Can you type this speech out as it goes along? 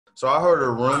So I heard a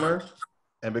rumor,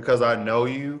 and because I know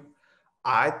you,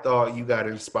 I thought you got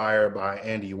inspired by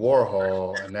Andy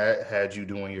Warhol and that had you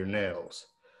doing your nails.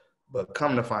 But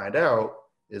come to find out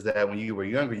is that when you were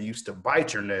younger, you used to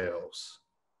bite your nails.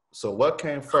 So what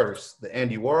came first, the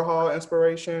Andy Warhol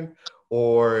inspiration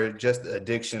or just the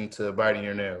addiction to biting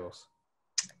your nails?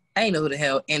 I didn't know who the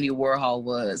hell Andy Warhol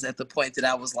was at the point that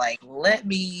I was like, let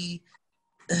me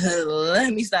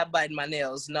stop biting my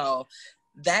nails. No,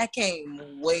 that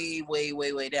came way, way,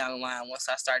 way, way down the line once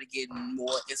I started getting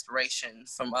more inspiration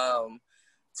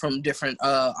from different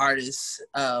artists,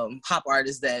 pop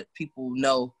artists that people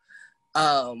know.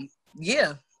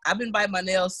 Yeah, I've been biting my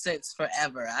nails since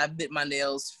forever. I bit my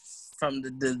nails from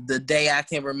the day I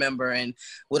can remember, and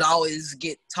would always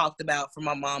get talked about from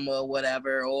my mama or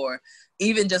whatever, or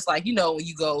even just like, when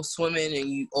you go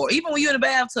swimming or even when you're in the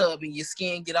bathtub and your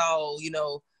skin get all,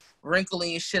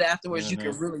 wrinkly and shit afterwards, you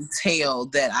can really tell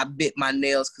that I bit my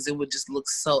nails because it would just look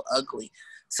so ugly.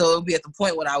 So it would be at the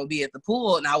point when I would be at the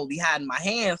pool and I would be hiding my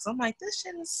hands. So I'm like, this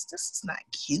is not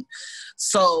cute.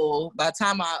 So by the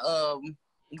time I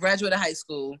graduated high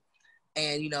school,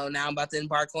 and now I'm about to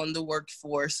embark on the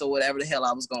workforce or whatever the hell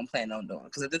I was going to plan on doing.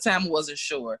 Because at the time I wasn't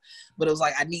sure, but it was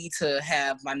like I need to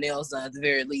have my nails done at the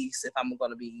very least if I'm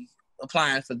going to be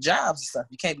applying for jobs and stuff.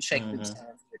 You can't be shaking with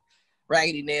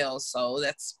raggedy nails. So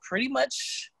that's pretty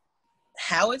much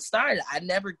how it started. I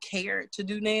never cared to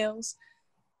do nails.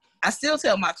 I still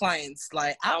tell my clients,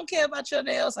 like, I don't care about your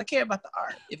nails. I care about the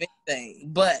art, if anything.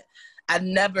 But I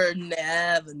never,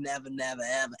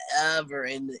 ever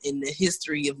in the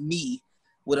history of me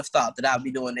would have thought that I'd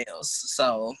be doing nails.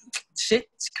 So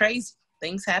shit's crazy.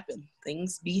 Things happen.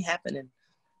 Things be happening.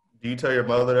 Do you tell your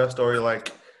mother that story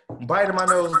like, biting my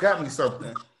nose got me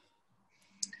something?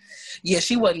 Yeah,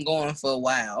 she wasn't going for a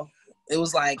while. It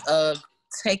was like,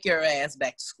 take your ass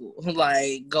back to school.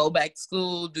 Like, go back to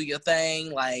school, do your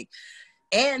thing. Like,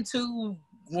 and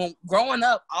when growing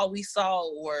up, all we saw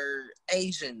were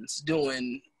Asians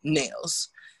doing nails.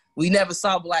 We never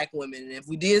saw black women. And if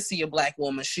we did see a black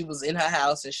woman, she was in her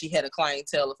house and she had a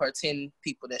clientele of her 10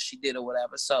 people that she did or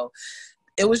whatever. So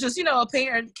it was just, a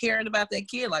parent caring about that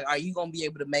kid. Like, are you going to be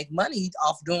able to make money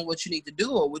off doing what you need to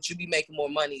do? Or would you be making more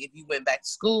money if you went back to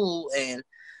school and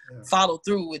followed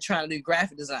through with trying to do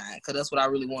graphic design? Because that's what I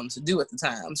really wanted to do at the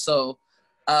time. So,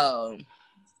 oh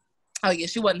yeah,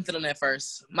 she wasn't feeling that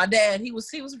first. My dad, he was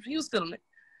feeling it. He was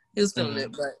feeling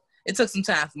it, but it took some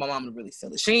time for my mom to really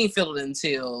feel it. She ain't feel it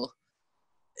until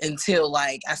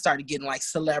like I started getting like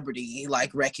celebrity like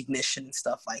recognition and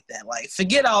stuff like that. Like,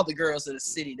 forget all the girls in the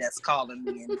city that's calling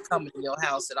me and coming to your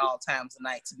house at all times of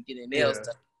night to be getting nails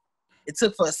done. It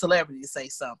took for a celebrity to say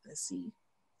something. See,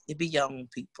 it be your own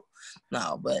people.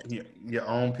 No, but your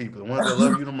own people, the ones that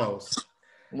love you the most.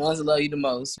 The ones that love you the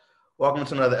most. Welcome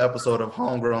to another episode of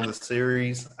Homegrown the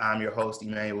Series. I'm your host,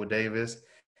 Emmanuel Davis,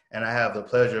 and I have the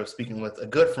pleasure of speaking with a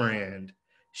good friend.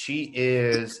 She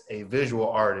is a visual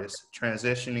artist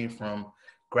transitioning from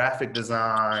graphic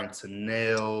design to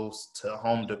nails to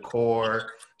home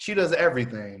decor. She does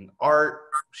everything: art,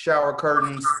 shower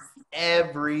curtains,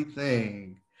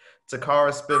 everything.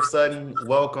 Takara Spiff Sutton,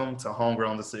 welcome to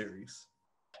Homegrown the Series.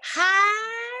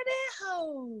 Howdy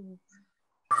ho.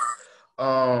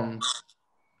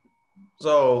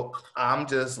 So I'm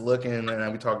just looking,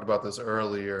 and we talked about this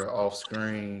earlier off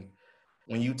screen.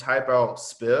 When you type out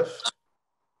Spiff,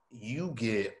 you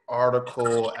get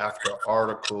article after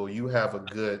article. You have a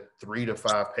good 3 to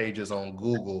 5 pages on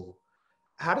Google.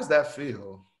 How does that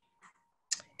feel?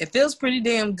 It feels pretty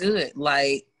damn good.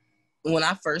 Like, when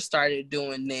I first started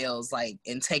doing nails, like,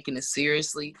 and taking it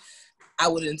seriously, I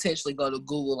would intentionally go to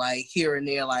Google, like, here and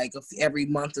there, like, every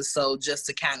month or so, just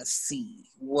to kind of see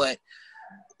what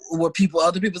were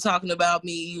other people talking about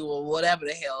me or whatever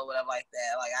the hell, whatever like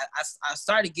that. Like, I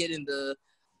started getting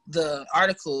the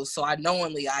articles, so I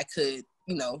could,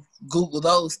 Google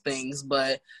those things,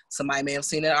 but somebody may have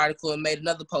seen that article and made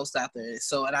another post out there.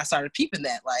 So, and I started peeping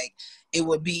that, like, it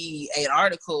would be an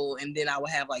article and then I would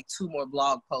have like 2 more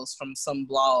blog posts from some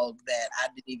blog that I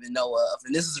didn't even know of.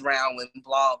 And this is around when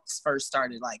blogs first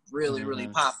started like really, really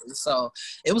popping. So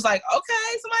it was like,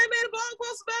 okay, somebody made a blog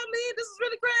post about me. This is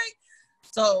really great.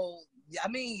 So, I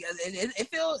mean,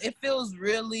 it feels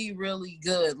really, really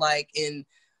good. Like, and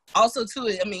also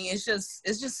too, I mean, it's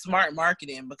just smart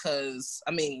marketing because,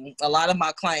 I mean, a lot of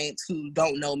my clients who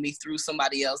don't know me through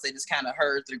somebody else, they just kind of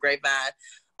heard through the grapevine.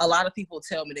 A lot of people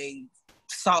tell me they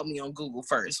saw me on Google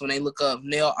first. When they look up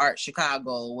nail art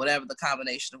Chicago, whatever the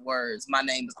combination of words, my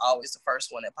name is always the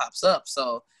first one that pops up.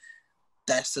 So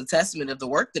that's a testament of the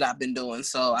work that I've been doing.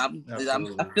 So I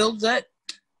feel good.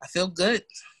 I feel good.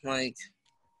 Like,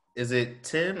 Is it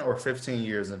 10 or 15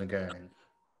 years in the game?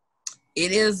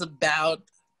 It is about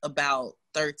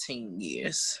 13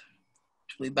 years.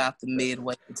 We about the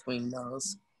midway between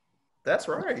those. That's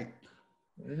right.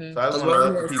 Mm-hmm. So I just Because want to we're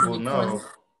let the here people 2020. know.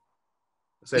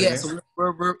 Say it Yeah, again. so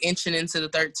we're inching into the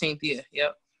 13th year.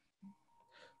 Yep.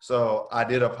 So I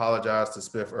did apologize to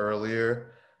Spiff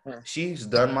earlier. Yeah. She's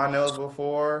done my nails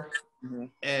before, Mm-hmm.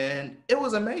 and it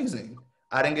was amazing.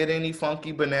 I didn't get any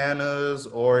funky bananas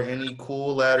or any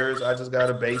cool letters. I just got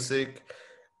a basic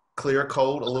clear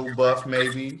coat, a little buff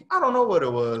maybe. I don't know what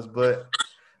it was, but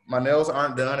my nails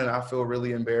aren't done and I feel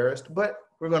really embarrassed, but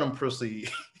we're going to proceed.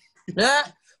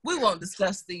 We won't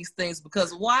discuss these things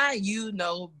because why you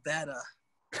know better.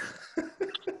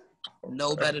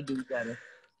 Know better, do better.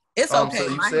 It's okay. So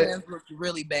you My said, hands look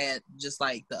really bad just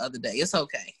like the other day. It's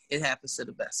okay. It happens to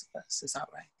the best of us. It's all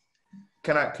right.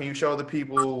 can you show the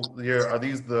people are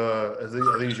these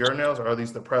your nails or are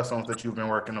these the press-ons that you've been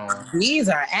working on? These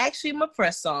are actually my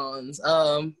press-ons.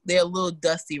 They're a little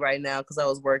dusty right now because I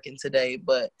was working today,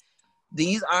 but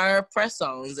these are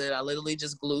press-ons that I literally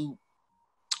just glued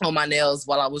on my nails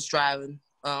while I was driving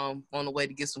on the way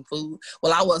to get some food.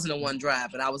 Well, I wasn't the one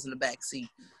driving. I was in the back seat.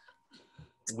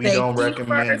 We don't Safety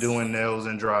recommend first. doing nails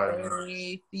and driving.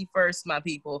 Safety first, my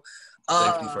people.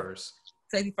 Safety first.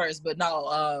 Safety first. But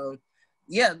no,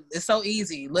 yeah, it's so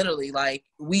easy. Literally, like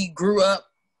we grew up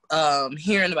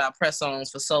hearing about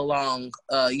press-ons for so long.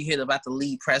 You hear about the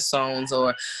lead press-ons,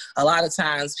 or a lot of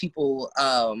times people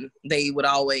they would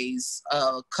always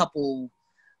couple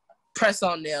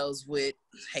press-on nails with,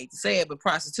 hate to say it, but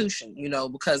prostitution,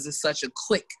 because it's such a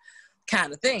quick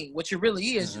kind of thing. What it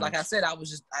really is, like I said, I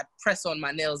press on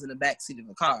my nails in the backseat of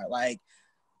a car. Like,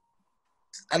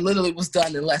 I literally was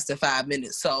done in less than 5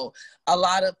 minutes. So a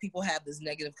lot of people have this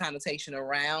negative connotation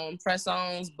around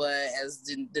press-ons, but as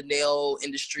the nail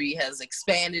industry has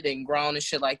expanded and grown and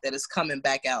shit like that, it's coming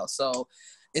back out. So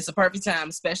it's a perfect time,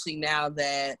 especially now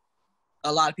that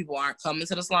a lot of people aren't coming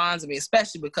to the salons. I mean,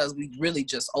 especially because we really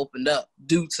just opened up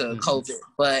due to COVID.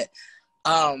 But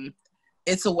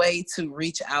it's a way to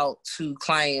reach out to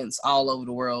clients all over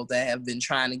the world that have been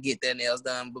trying to get their nails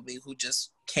done, but who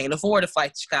just can't afford to fly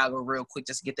to Chicago real quick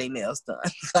just to get their nails done.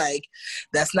 Like,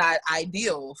 that's not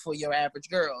ideal for your average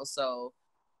girl. So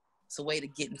it's a way to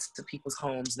get into people's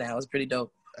homes now. It's pretty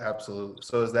dope. Absolutely.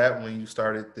 So is that when you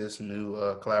started this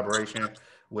new collaboration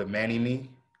with Manny Me?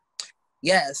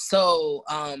 Yes. So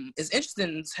it's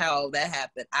interesting how that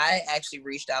happened. I actually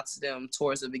reached out to them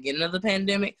towards the beginning of the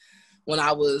pandemic. When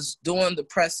I was doing the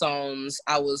press-ons,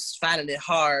 I was finding it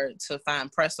hard to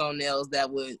find press-on nails that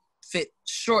would fit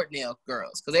short nail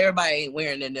girls, because everybody ain't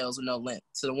wearing their nails with no length.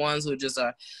 So the ones who just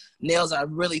nails are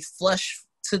really flush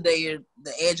to the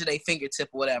edge of their fingertip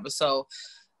or whatever. So,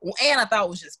 and I thought it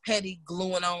was just petty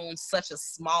gluing on such a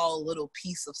small little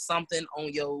piece of something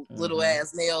on your little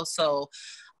ass nail. So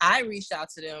I reached out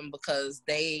to them because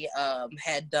they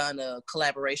had done a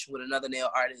collaboration with another nail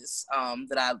artist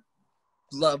that I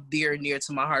love dear and near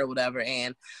to my heart or whatever.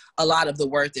 And a lot of the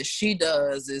work that she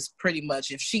does is pretty much,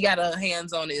 if she got her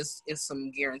hands on it, is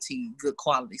some guaranteed good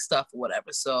quality stuff or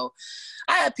whatever. So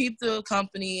I had peeped the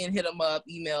company and hit them up,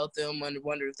 emailed them, and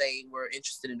wondered if they were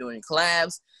interested in doing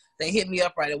collabs. They hit me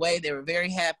up right away. They were very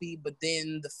happy, but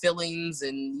then the feelings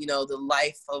and, the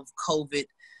life of COVID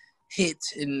hit.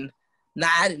 And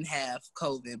I didn't have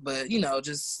COVID, but,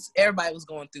 just everybody was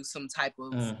going through some type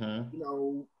of,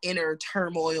 inner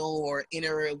turmoil or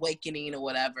inner awakening or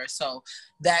whatever. So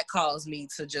that caused me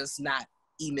to just not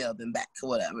email them back or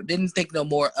whatever. Didn't think no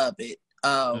more of it.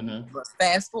 But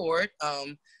fast forward,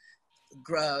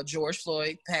 George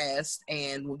Floyd passed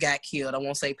and got killed. I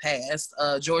won't say passed.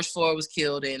 George Floyd was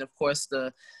killed, and of course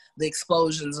the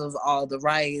explosions of all the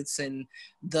riots and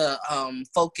the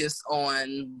focus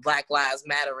on Black Lives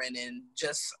Matter and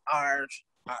just our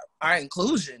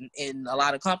inclusion in a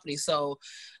lot of companies. So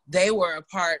they were a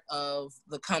part of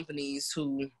the companies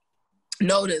who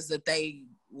noticed that they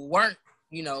weren't,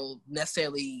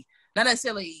 necessarily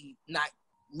not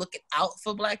looking out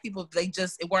for Black people.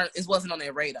 It wasn't on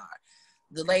their radar.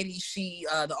 The lady,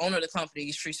 the owner of the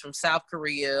company, she's from South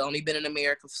Korea, only been in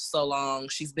America for so long.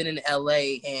 She's been in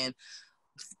LA, and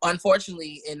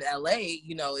unfortunately in LA,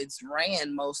 it's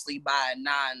ran mostly by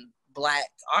non-Black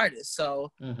artists.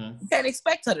 So you can't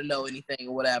expect her to know anything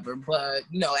or whatever. But,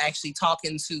 actually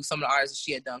talking to some of the artists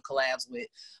she had done collabs with,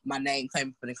 my name came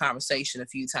up in the conversation a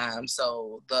few times.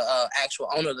 So the actual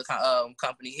owner of the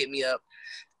company hit me up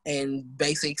and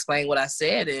basically explained what I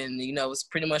said. And, it's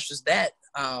pretty much just that.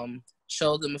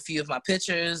 Showed them a few of my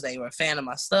pictures. They were a fan of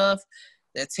my stuff.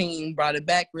 Their team brought it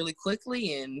back really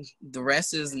quickly, and the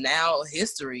rest is now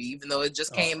history, even though it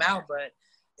just came out. But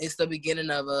it's the beginning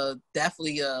of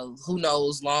definitely who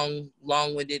knows,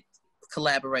 long-winded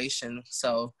collaboration.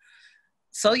 So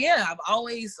yeah, I've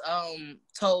always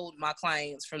told my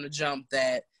clients from the jump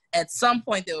that at some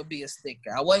point there would be a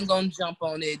sticker. I wasn't gonna jump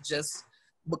on it just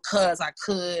because I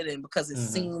could and because it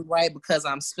seemed right, because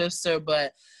I'm Spifster,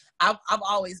 but I've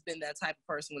always been that type of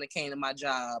person when it came to my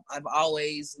job. I've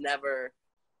always never,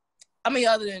 I mean,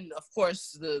 other than of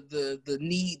course the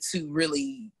need to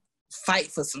really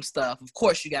fight for some stuff. Of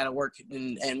course you gotta work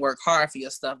and work hard for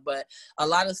your stuff, but a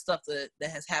lot of stuff that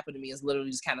has happened to me has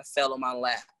literally just kind of fell on my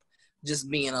lap.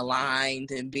 Just being aligned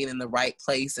and being in the right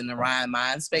place in the right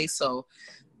mind space. So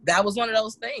that was one of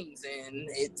those things, and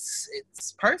it's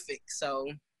perfect. So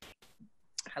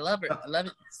I love it. I love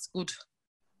it. It's good.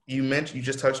 You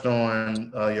just touched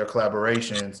on your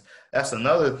collaborations. That's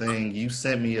another thing. You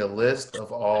sent me a list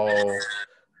of all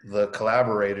the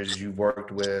collaborators you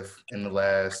worked with in the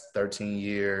last 13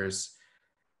 years.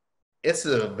 It's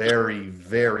a very,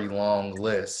 very long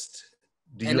list.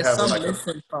 Do and you there's have some like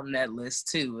missing from that list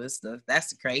too. That's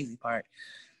the crazy part.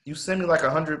 You sent me like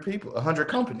 100 people, 100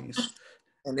 companies.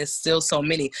 And there's still so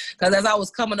many. Because as I was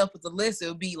coming up with the list, it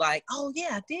would be like, oh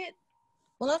yeah, I did.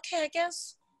 Well, okay, I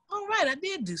guess. All right, I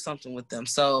did do something with them.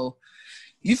 So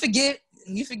you forget,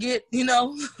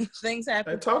 things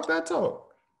happen. Talk that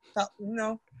talk.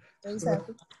 Things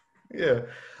happen. Yeah.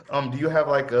 Do you have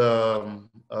like a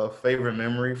favorite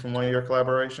memory from one of your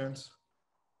collaborations?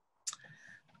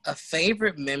 A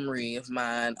favorite memory of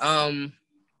mine.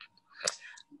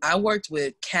 I worked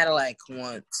with Cadillac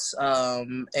once,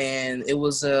 and it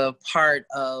was a part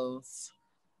of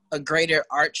a greater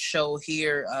art show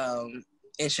here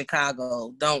in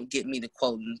Chicago. Don't get me to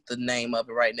quoting the name of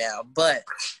it right now, but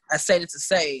I say it to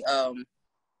say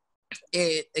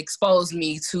it exposed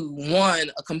me to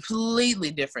a completely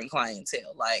different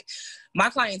clientele. Like my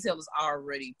clientele is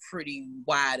already pretty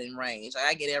wide in range. Like,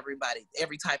 I get everybody,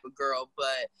 every type of girl,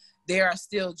 but there are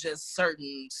still just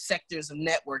certain sectors of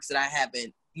networks that I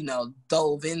haven't,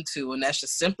 dove into. And that's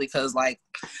just simply because like,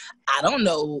 I don't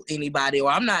know anybody, or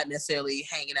I'm not necessarily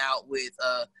hanging out with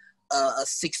a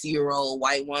 60-year-old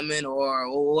white woman or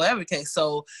whatever case.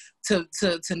 So to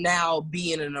now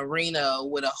be in an arena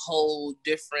with a whole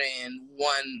different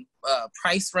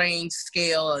price range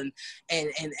scale and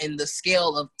the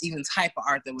scale of even type of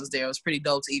art that was there, it was pretty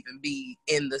dope to even be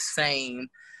in the same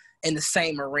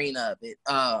arena of it.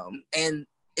 And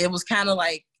it was kind of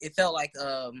like, it felt like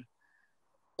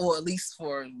or at least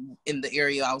for in the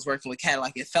area I was working with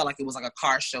Cadillac, it felt like it was like a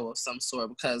car show of some sort,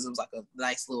 because it was like a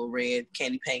nice little red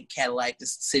candy paint Cadillac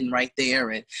just sitting right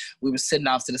there, and we were sitting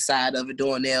off to the side of it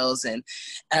doing nails. And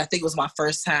I think it was my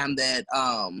first time that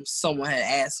someone had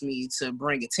asked me to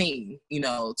bring a team, it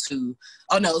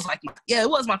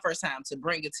was my first time to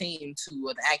bring a team to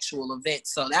an actual event.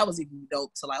 So that was even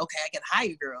dope to like, okay, I can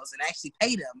hire girls and actually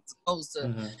pay them, as opposed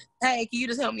to, hey, can you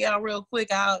just help me out real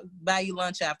quick? I'll buy you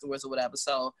lunch afterwards or whatever.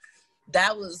 So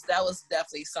that was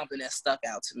definitely something that stuck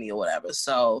out to me or whatever.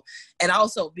 So, and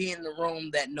also being in the room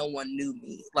that no one knew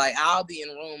me. Like I'll be in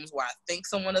rooms where I think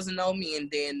someone doesn't know me,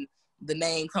 and then the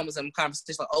name comes in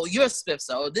conversation like, oh, you're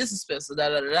Spifster, oh, this is Spifster, da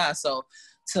da da da. So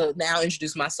to now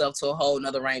introduce myself to a whole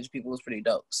nother range of people was pretty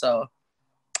dope. So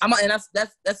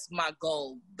that's my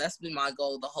goal. That's been my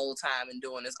goal the whole time in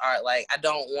doing this art. Like I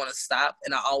don't want to stop,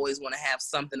 and I always want to have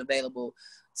something available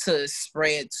to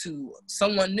spread to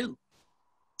someone new.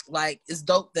 Like it's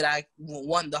dope that I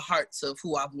won the hearts of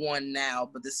who I've won now,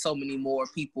 but there's so many more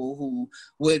people who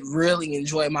would really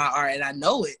enjoy my art, and I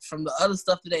know it from the other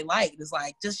stuff that they like. It's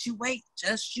like, just you wait,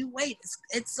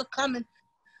 it's a coming.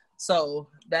 So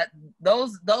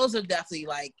those are definitely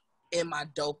like in my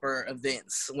doper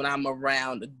events when I'm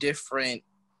around a different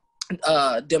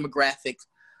demographic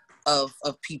of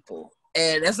people.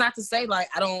 And that's not to say like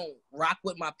I don't rock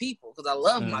with my people, because I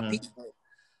love my people,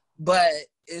 but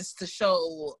it's to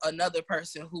show another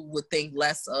person who would think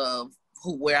less of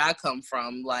where I come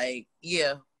from. Like,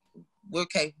 yeah, we're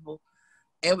capable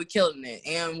and we're killing it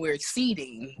and we're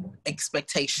exceeding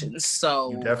expectations.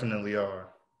 So you definitely are.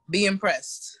 Be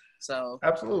impressed. So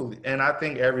absolutely. And I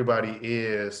think everybody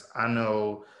is. I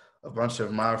know a bunch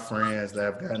of my friends that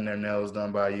have gotten their nails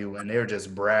done by you, and they're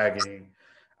just bragging.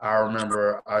 I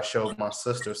remember I showed my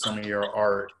sister some of your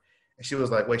art, and she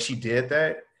was like, wait, she did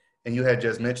that? And you had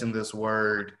just mentioned this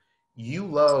word. You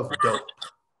love dope.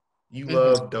 You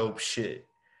love dope shit.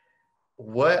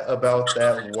 What about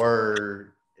that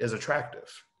word is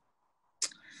attractive?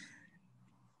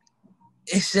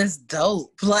 It's just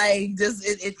dope. Like, just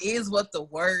it is what the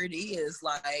word is.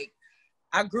 Like,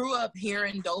 I grew up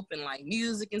hearing dope and like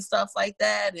music and stuff like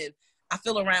that, and I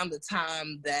feel around the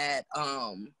time that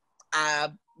I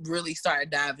really started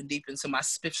diving deep into my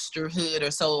spifsterhood,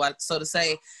 or so to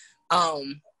say,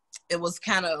 it was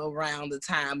kind of around the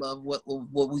time of what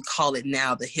we call it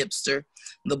now, the hipster,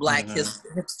 the black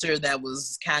hipster that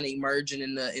was kind of emerging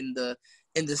in the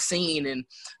scene. And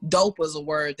dope was a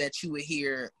word that you would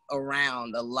hear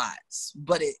around a lot,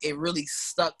 but it really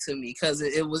stuck to me because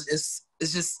it's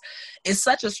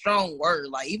such a strong word.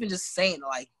 Like, even just saying it,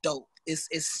 like dope, it's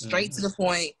straight to the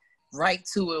point, right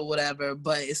to it, whatever.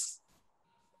 But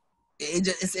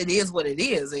it is what it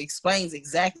is. It explains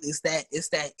exactly. It's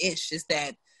that ish. It's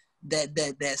that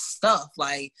stuff.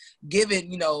 Like, given,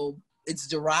 it's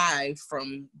derived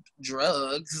from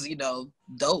drugs,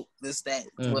 dope. It's that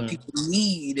what people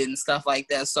need and stuff like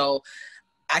that. So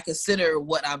I consider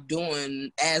what I'm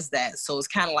doing as that. So it's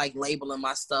kind of like labeling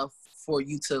my stuff for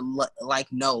you to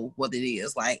know what it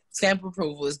is. Like, stamp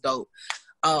approval is dope.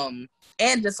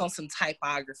 And just on some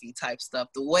typography type stuff,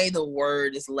 the way the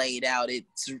word is laid out, it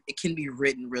can be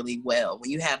written really well. When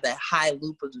you have that high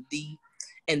loop of the D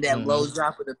and that low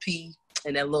drop of the P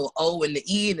and that little O and the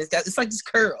E, and it's like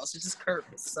just curls. It's just curls.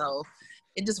 So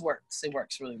it just works. It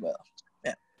works really well.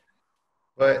 Yeah.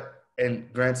 But,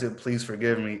 and granted, please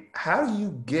forgive me, how do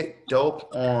you get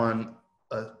dope on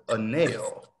a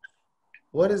nail?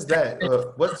 What is that?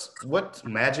 What's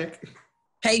magic?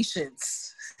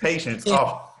 Patience.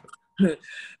 Oh.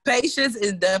 Patience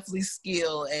is definitely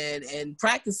skill and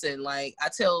practicing. Like, I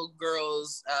tell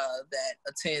girls that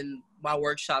attend my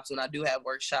workshops, when I do have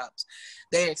workshops,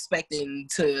 they're expecting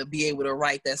to be able to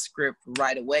write that script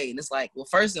right away. And it's like, well,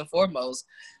 first and foremost,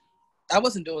 I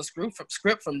wasn't doing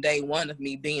script from day one of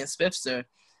me being Spifster.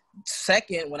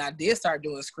 Second, when I did start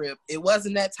doing script, it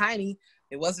wasn't that tiny.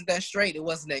 It wasn't that straight. It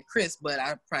wasn't that crisp, but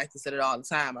I practiced it all the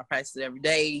time. I practiced it every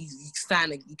day. You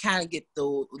kind of get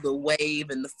the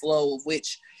wave and the flow of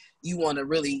which you want to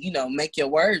really, make your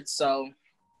words. So,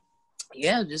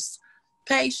 yeah, just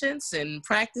patience and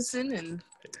practicing and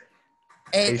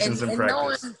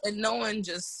knowing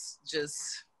just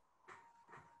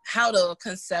how to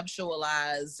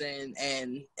conceptualize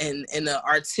and in an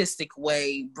artistic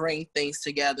way bring things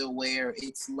together where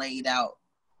it's laid out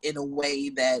in a way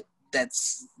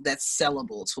that's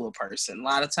sellable to a person. A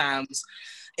lot of times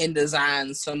in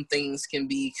design, some things can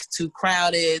be too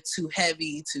crowded, too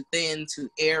heavy, too thin, too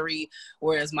airy,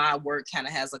 whereas my work kind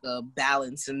of has like a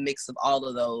balance and mix of all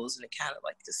of those, and it kind of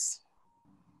like this.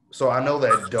 So I know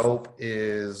that dope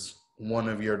is one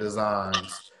of your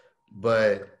designs,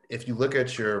 but if you look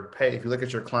at your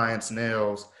clients'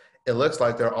 nails, it looks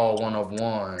like they're all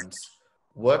one-of-ones.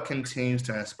 What continues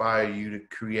to inspire you to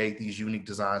create these unique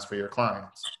designs for your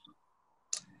clients?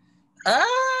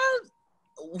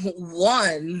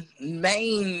 One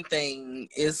main thing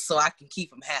is so I can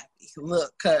keep them happy.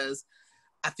 Look, because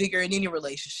I figure in any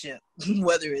relationship,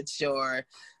 whether it's your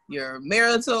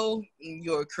marital,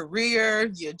 your career,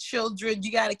 your children,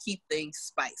 you got to keep things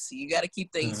spicy. You got to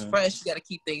keep things fresh. You got to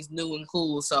keep things new and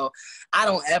cool. So I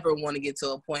don't ever want to get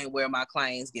to a point where my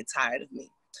clients get tired of me.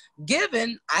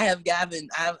 Given I've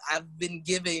been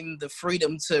given the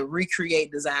freedom to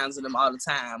recreate designs of them all the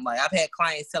time. Like, I've had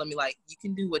clients telling me, like, you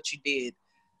can do what you did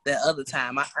that other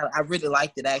time. I really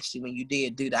liked it actually when you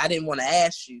did do that. I didn't want to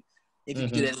ask you if you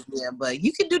could do that again, but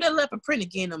you can do that leopard print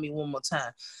again on me one more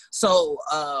time. So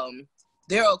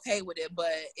they're okay with it,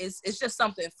 but it's just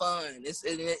something fun.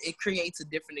 It creates a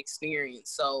different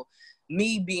experience. So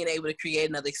me being able to create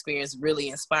another experience really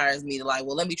inspires me to, like,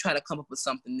 well, let me try to come up with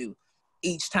something new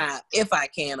each time if I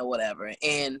can or whatever.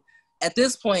 And at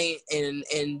this point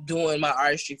in doing my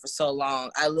artistry for so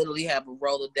long, I literally have a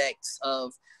Rolodex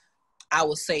of, I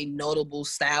would say, notable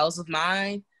styles of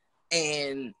mine.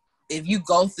 And if you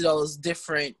go through those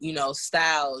different,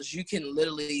 styles, you can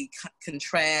literally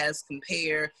contrast,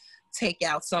 compare, take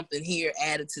out something here,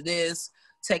 add it to this,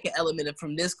 take an element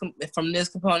from this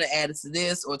component, add it to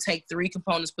this, or take 3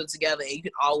 components put together, and you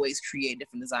can always create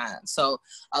different designs. So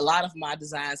a lot of my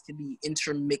designs can be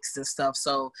intermixed and stuff.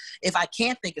 So if I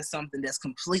can't think of something that's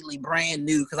completely brand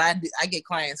new, because I get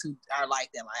clients who are like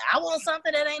that, like, I want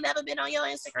something that ain't never been on your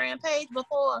Instagram page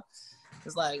before.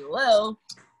 It's like, well,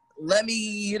 let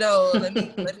me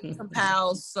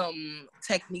compile some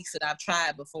techniques that I've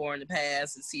tried before in the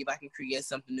past and see if I can create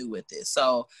something new with it.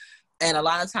 So, and a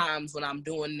lot of times when I'm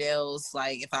doing nails,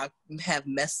 like if I have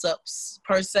mess ups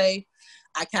per se,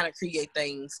 I kind of create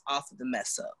things off of the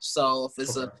mess up. So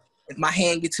if my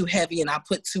hand gets too heavy and I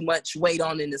put too much weight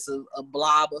on it and it's a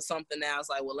blob or something, now it's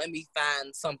like, well, let me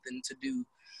find something to do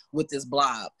with this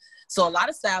blob. So a lot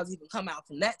of styles even come out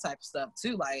from that type of stuff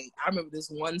too. Like, I remember this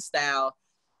one style,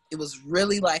 it was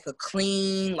really like a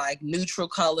clean, like neutral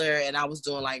color, and I was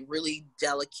doing like really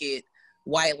delicate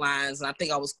white lines, and I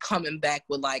think I was coming back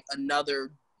with like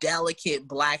another delicate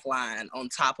black line on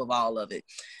top of all of it.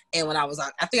 And when I was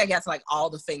like, I think I got to like all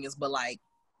the fingers, but like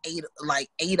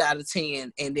eight out of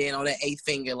 10. And then on that 8th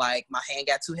finger, like my hand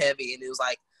got too heavy, and it was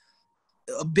like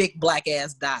a big black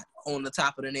ass dot on the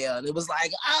top of the nail, and it was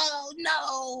like, oh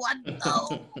no, I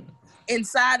know.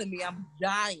 Inside of me, I'm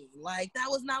dying. Like, that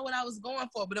was not what I was going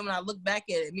for. But then when I look back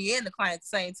at it, me and the client at the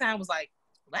same time was like,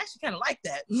 well, I actually kind of like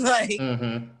that. Like,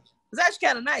 it's actually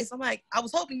kind of nice. I'm like, I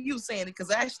was hoping you were saying it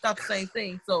because I actually thought the same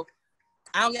thing. So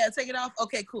I don't gotta take it off.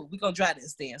 Okay, cool. We're gonna try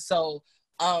this then. So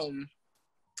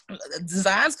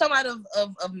designs come out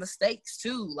of mistakes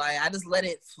too. Like, I just let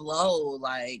it flow,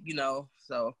 like, you know,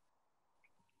 so.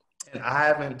 And I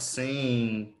haven't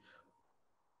seen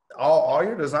all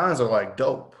your designs are like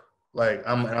dope. Like,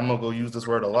 I'm gonna go use this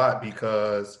word a lot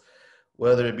because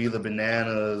whether it be the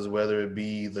bananas, whether it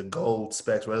be the gold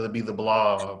specks, whether it be the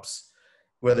blobs,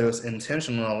 whether it's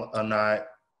intentional or not,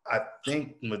 I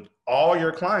think all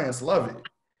your clients love it.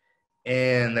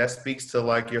 And that speaks to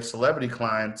like your celebrity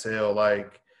clientele.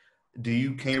 Like,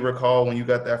 can you recall when you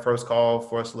got that first call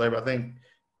for a celebrity? I think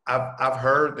I've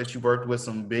heard that you worked with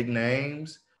some big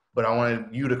names, but I wanted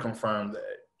you to confirm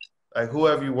that. Like,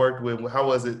 whoever you worked with, how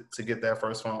was it to get that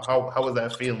first phone? How was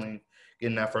that feeling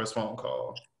getting that first phone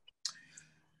call?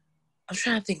 I'm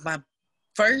trying to think my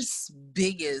first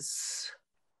biggest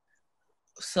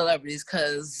celebrities,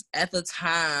 because at the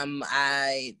time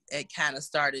I had kind of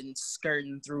started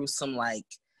skirting through some like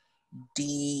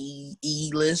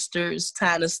D-listers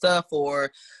kind of stuff, or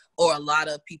a lot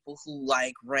of people who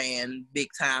like ran big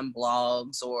time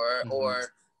blogs or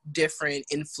different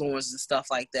influencers and stuff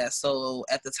like that. So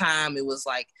at the time it was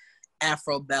like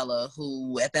Afro Bella,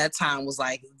 who at that time was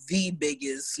like the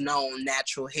biggest known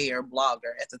natural hair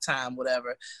blogger at the time,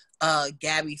 whatever.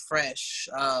 Gabby Fresh,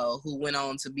 who went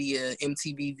on to be a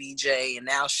MTV VJ, and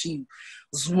now she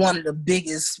was one of the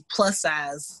biggest plus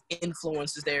size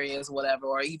influencers there is, whatever.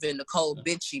 Or even Nicole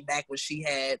Bitchy, back when she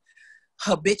had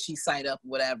her Bitchy site up,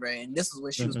 whatever. And this was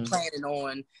when she was planning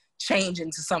on changing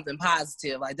to something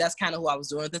positive. Like, that's kind of who I was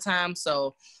doing at the time.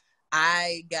 So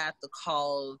I got the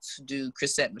call to do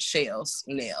Chrisette Michelle's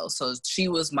nails. So she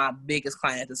was my biggest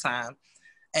client at the time.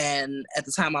 And at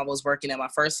the time I was working at my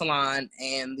first salon,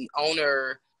 and the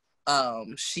owner,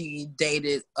 she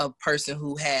dated a person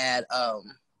who had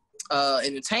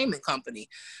entertainment company.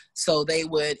 So they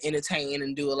would entertain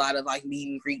and do a lot of like meet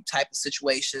and greet type of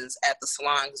situations at the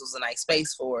salon because it was a nice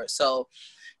space for it. So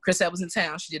Chrisette was in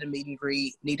town. She did a meet and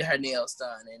greet, needed her nails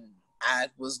done. And I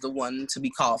was the one to be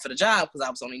called for the job because I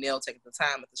was only nail tech at the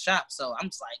time at the shop. So I'm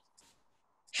just like,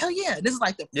 hell yeah. This is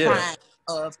like the prime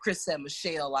of Chrisette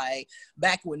Michelle, like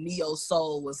back when Neo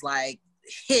Soul was like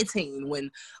hitting,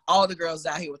 when all the girls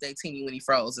out here with their teeny weeny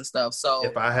froze and stuff. So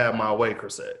if I had my way,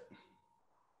 Chrisette.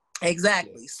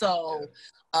 Exactly. So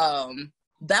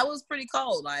that was pretty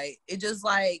cold. Like, it's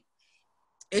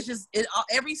just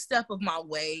every step of my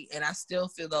way, and I still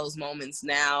feel those moments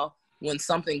now when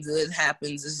something good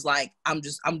happens. It's like I'm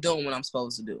doing what I'm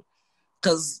supposed to do.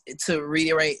 Because to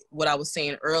reiterate what I was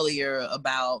saying earlier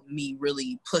about me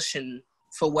really pushing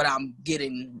for what I'm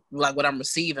getting, like what I'm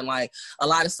receiving, like a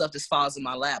lot of stuff just falls in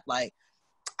my lap. Like,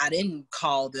 I didn't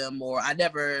call them, or I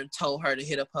never told her to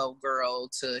hit up her girl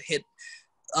to hit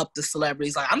up the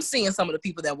celebrities. Like, I'm seeing some of the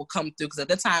people that will come through, because at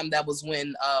the time that was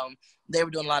when they were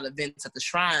doing a lot of events at the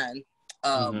Shrine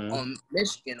on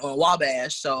Michigan, on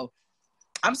Wabash. So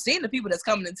I'm seeing the people that's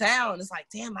coming in town. It's like,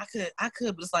 damn, I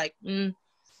could, but it's like,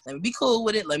 let me be cool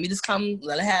with it. Let me just come,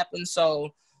 let it happen.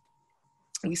 So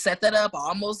we set that up. I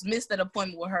almost missed that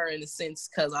appointment with her in a sense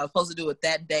because I was supposed to do it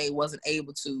that day, wasn't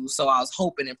able to. So I was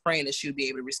hoping and praying that she would be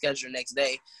able to reschedule the next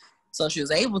day. So she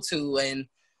was able to. And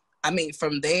I mean,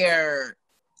 from there,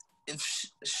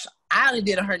 I only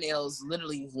did her nails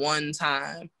literally one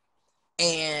time.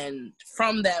 And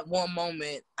from that one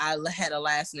moment, I had a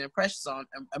lasting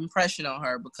impression on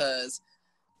her, because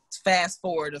fast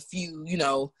forward a few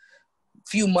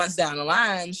months down the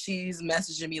line, she's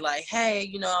messaging me like,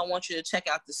 hey, I want you to check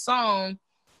out this song.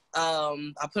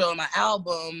 I put it on my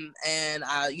album, and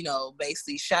I,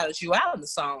 basically shouted you out in the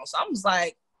song. So I'm just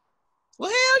like,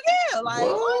 well, hell yeah. Like,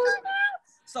 what?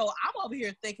 So I'm over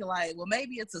here thinking like, well,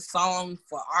 maybe it's a song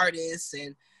for artists,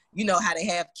 and you know how they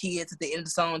have kids at the end of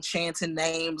the song chanting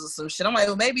names or some shit. I'm like,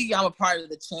 well, maybe I'm a part of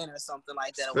the chant or something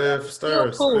like that.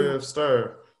 Spiff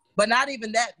Stir. But not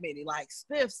even that many. Like,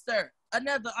 Spiff Stir,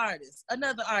 another artist.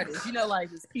 Like,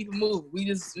 just keep it moving. We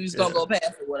just gonna go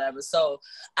past it, whatever. So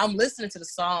I'm listening to the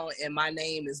song, and my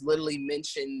name is literally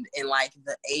mentioned in like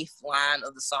the 8th line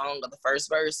of the song, of the first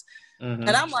verse. And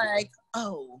I'm like,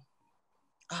 oh.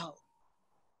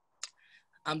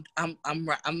 I'm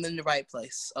in the right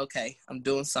place. Okay, I'm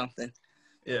doing something.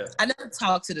 Yeah. I never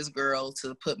talked to this girl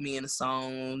to put me in a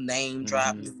song, name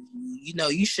drop me. You know,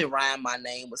 you should rhyme my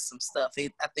name with some stuff. I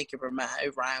think it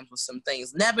rhymes with some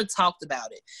things. Never talked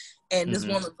about it. And this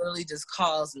woman literally just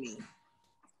calls me,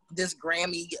 this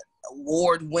Grammy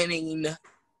award-winning,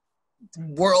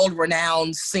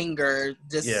 world-renowned singer,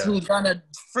 who done a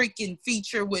freaking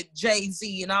feature with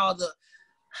Jay-Z and all the...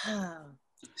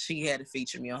 She had to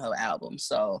feature me on her album.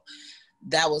 So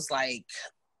that was like,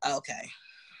 okay.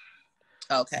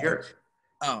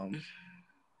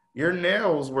 Your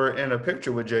nails were in a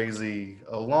picture with Jay-Z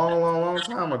a long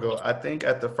time ago. I think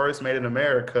at the first Made in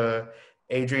America,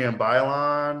 Adrian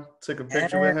Bylon took a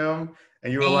picture with him,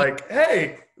 and you were like,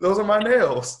 "Hey, those are my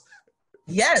nails."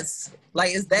 Yes,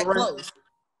 like it's that close.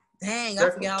 Dang, I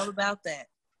forgot all about that.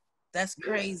 That's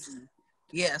crazy.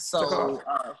 Yeah, so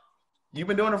you've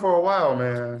been doing it for a while,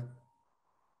 man.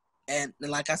 And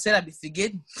like I said, I'd be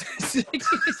forgetting.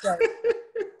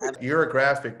 You're a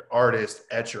graphic artist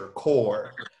at your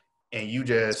core, and you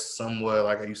just somewhat,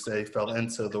 like you say, fell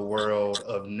into the world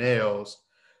of nails.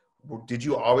 Did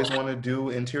you always want to do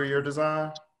interior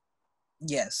design?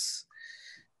 Yes,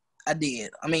 I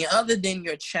did. I mean, other than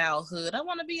your childhood, I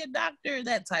want to be a doctor,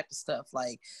 that type of stuff.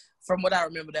 Like, from what I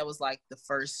remember, that was like the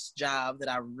first job that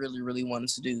I really, really wanted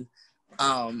to do.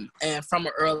 And from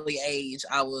an early age,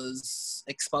 I was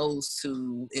exposed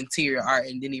to interior art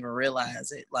and didn't even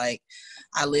realize it. Like,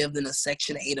 I lived in a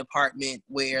Section 8 apartment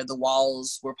where the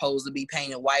walls were supposed to be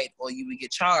painted white or you would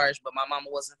get charged, but my mama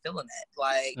wasn't feeling that.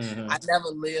 Like, I never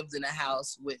lived in a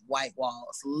house with white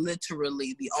walls.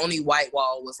 Literally, the only white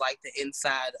wall was like the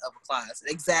inside of a closet.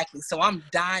 Exactly. So I'm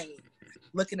dying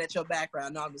looking at your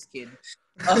background. No, I'm just kidding.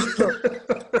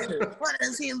 What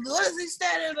is he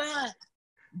standing behind?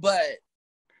 But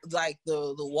like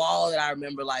the wall that I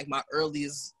remember, like my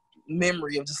earliest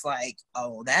memory of just like,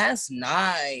 oh, that's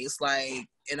nice, like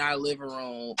in our living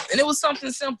room. And it was something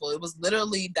simple. It was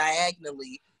literally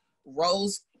diagonally a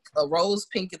rose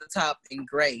pink at the top and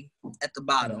gray at the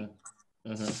bottom.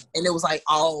 And it was like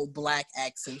all black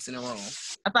accents in the room.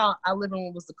 I thought our living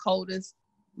room was the coldest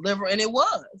living room, and it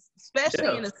was,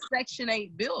 especially in a Section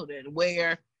 8 building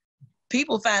where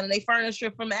people finding their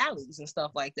furniture from alleys and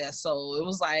stuff like that. So it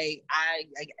was like,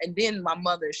 and then my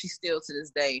mother, she still to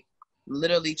this day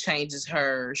literally changes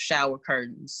her shower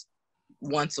curtains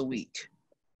once a week.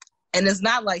 And it's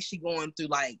not like she going through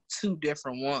like 2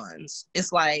 different ones.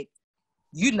 It's like,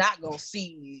 you're not going to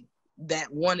see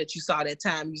that one that you saw that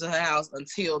time using her house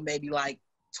until maybe like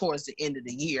towards the end of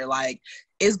the year. Like,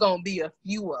 it's going to be a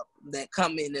few of them that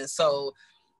come in. And so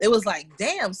it was like,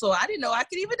 damn, so I didn't know I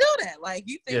could even do that. Like,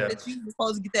 you think that you're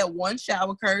supposed to get that one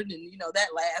shower curtain and, you know,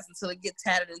 that lasts until it gets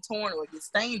tattered and torn or it gets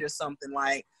stained or something.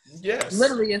 Like,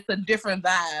 literally, it's a different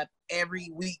vibe every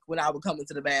week when I would come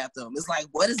into the bathroom. It's like,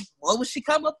 what would she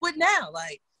come up with now?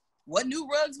 Like, what new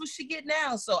rugs would she get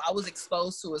now? So I was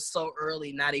exposed to it so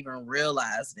early, not even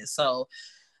realizing it. So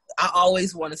I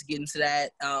always wanted to get into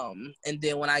that. And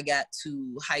then when I got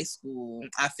to high school,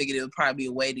 I figured it would probably be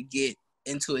a way to get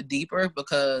into it deeper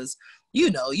because, you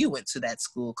know, you went to that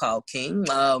school called King.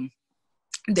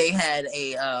 They had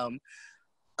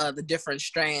the different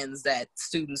strands that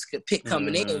students could pick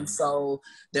coming in. So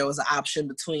there was an option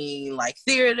between like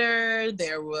theater,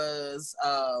 there was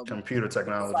computer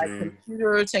technology,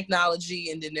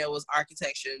 and then there was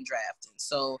architecture and drafting.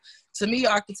 So to me,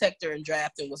 architecture and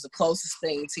drafting was the closest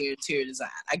thing to interior design.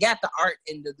 I got the art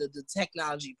and the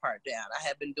technology part down. I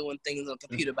had been doing things on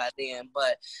computer by then,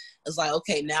 but it's like,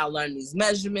 okay, now learning these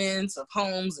measurements of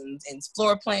homes and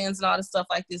floor plans and all this stuff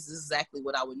like this is exactly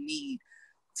what I would need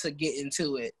to get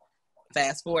into it.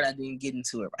 Fast forward, I didn't get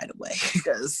into it right away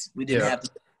because we didn't have the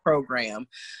program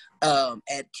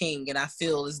at King. And I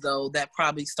feel as though that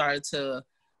probably started to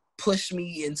push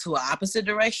me into an opposite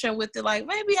direction with it. Like,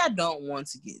 maybe I don't want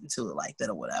to get into it like that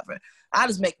or whatever. I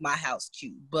just make my house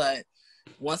cute. But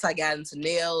once I got into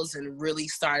nails and really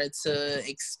started to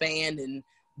expand and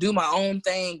do my own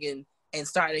thing and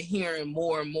started hearing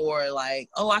more and more like,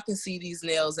 oh, I can see these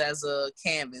nails as a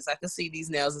canvas. I can see these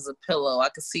nails as a pillow. I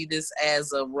can see this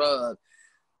as a rug.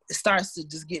 It starts to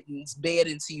just get bed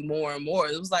into you more and more.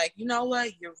 It was like, you know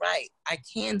what? You're right. I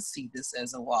can see this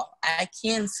as a wall. I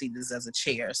can see this as a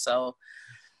chair. So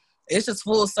it's just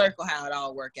full circle how it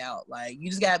all work out. Like, you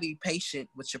just got to be patient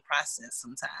with your process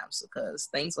sometimes because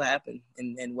things will happen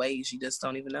in ways you just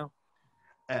don't even know.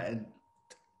 And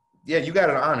yeah, you got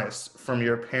it honest from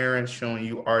your parents showing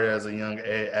you art at a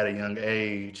young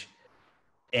age,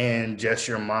 and just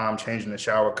your mom changing the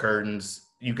shower curtains.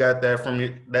 You got that from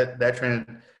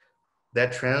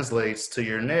that translates to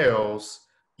your nails.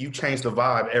 you change the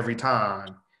vibe every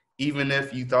time. Even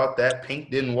if you thought that pink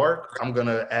didn't work, I'm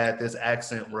gonna add this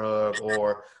accent rug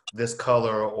or this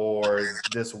color or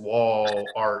this wall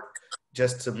art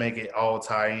just to make it all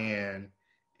tie in.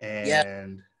 Yeah.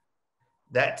 And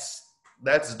that's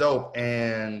dope.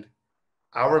 And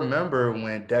I remember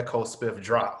when Deco Spiff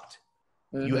dropped,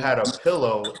 you Mm-hmm. had a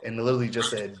pillow and it literally just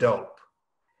said dope.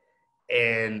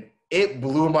 And it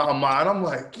blew my mind. I'm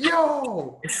like,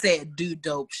 yo. It said do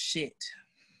dope shit.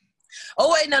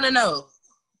 Oh wait, no.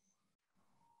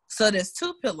 So there's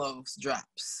 2 pillows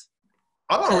drops.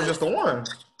 I thought it was just the one.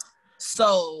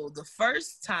 So the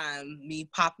first time me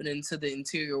popping into the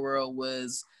interior world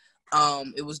was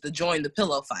it was the Join the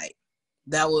Pillow fight.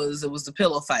 It was the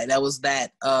pillow fight. That was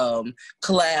that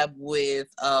collab with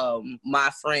my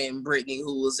friend Brittany,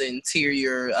 who was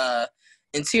interior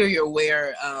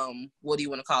wear, what do you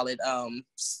want to call it?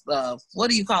 What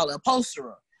do you call it?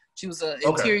 Upholsterer. She was an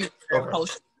interior wear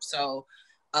upholsterer. So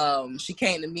she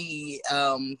came to me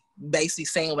basically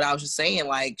saying what I was just saying.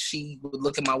 Like, she would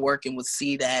look at my work and would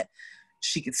see that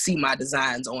she could see my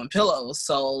designs on pillows.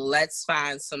 So let's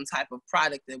find some type of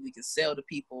product that we can sell to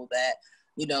people that,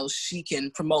 you know, she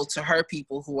can promote to her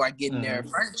people who are getting their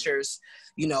furnitures,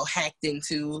 you know, hacked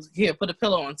into. Here, put a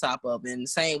pillow on top of it. And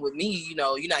same with me, you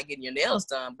know, you're not getting your nails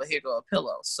done, but here go a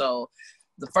pillow. So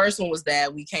the first one was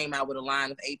that we came out with a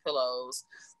line of 8 pillows.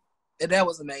 And that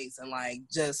was amazing. Like,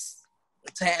 just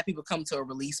to have people come to a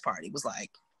release party was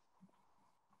like,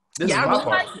 This is my really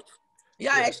part. like it.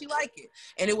 Yeah, I actually like it.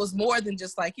 And it was more than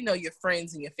just like, you know, your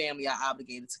friends and your family are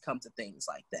obligated to come to things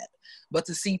like that. But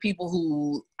to see people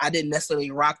who I didn't necessarily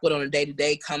rock with on a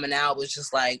day-to-day coming out was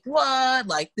just like, what?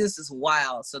 Like, this is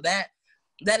wild. So that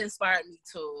inspired me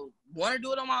to want to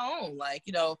do it on my own. Like,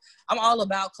 you know, I'm all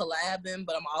about collabing,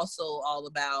 but I'm also all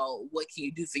about what can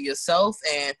you do for yourself.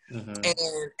 And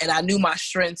I knew my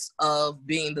strengths of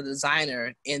being the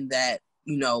designer in that,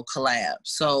 you know, collab.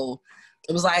 So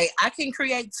it was like, I can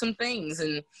create some things.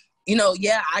 And, you know,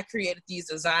 yeah, I created these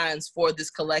designs for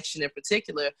this collection in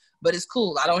particular, but it's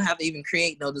cool. I don't have to even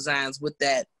create no designs with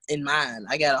that in mind.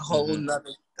 I got a whole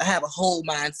I have a whole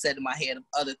mindset in my head of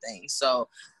other things. So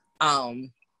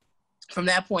from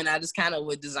that point, I just kind of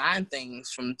would design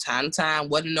things from time to time.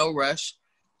 Wasn't no rush.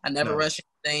 I never rushed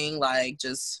anything. Like,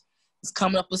 just was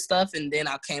coming up with stuff. And then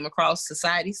I came across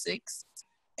Society 6.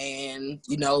 And,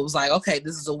 you know, it was like, okay,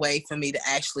 this is a way for me to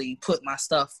actually put my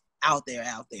stuff out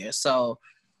there. So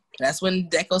that's when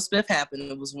Deco Spiff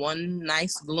happened. It was one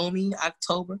nice, gloomy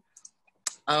October.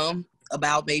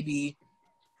 About maybe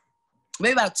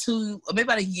about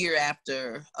a year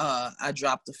after I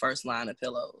dropped the first line of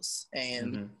pillows.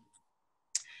 And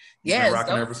yeah, been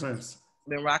rocking ever since.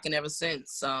 Been rocking ever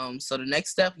since. So the next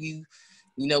step, you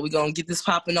know, we're gonna get this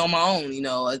popping on my own. You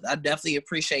know, I definitely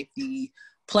appreciate the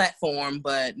platform,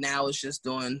 but now it's just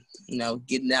doing, you know,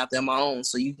 getting out there on my own.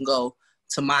 So you can go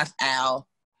to my aisle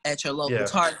at your local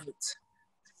Target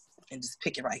and just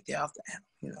pick it right there off the aisle,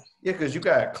 you know. Yeah, because you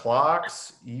got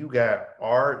clocks, you got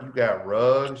art, you got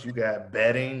rugs, you got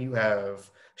bedding, you have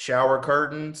shower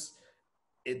curtains.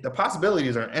 The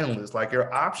possibilities are endless. Like,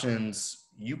 your options,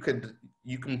 you can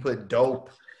put dope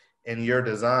in your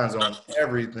designs on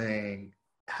everything.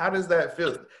 How does that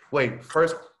feel? Wait,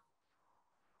 first,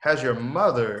 has your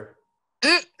mother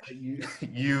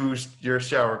used your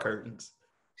shower curtains?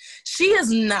 She is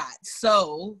not.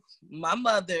 So my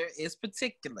mother is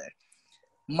particular.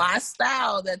 My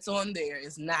style that's on there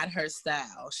is not her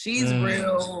style. She's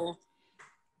real.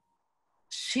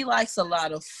 She likes a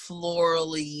lot of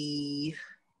florally,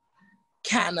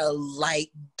 kind of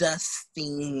light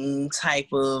dusting type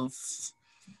of,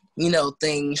 you know,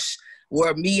 things.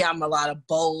 Where me, I'm a lot of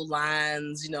bold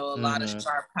lines, you know, a lot of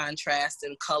sharp contrast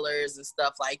and colors and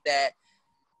stuff like that.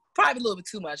 Probably a little bit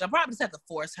too much. I probably just have to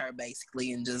force her,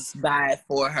 basically, and just buy it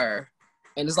for her.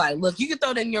 And it's like, look, you can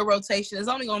throw that in your rotation. It's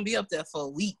only going to be up there for a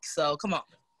week, so come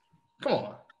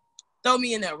on. Throw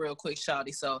me in there real quick,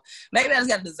 shawty. So maybe I just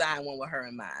got to design one with her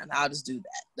in mind. I'll just do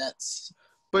that.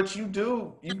 But you've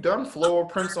done floral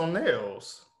prints on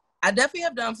nails. I definitely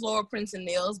have done floral prints and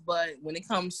nails, but when it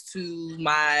comes to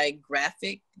my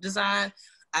graphic design,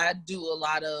 I do a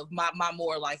lot of my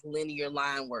more like linear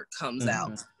line work comes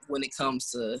out when it comes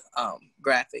to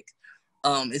graphic.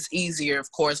 It's easier,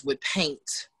 of course, with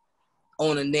paint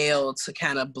on a nail to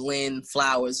kind of blend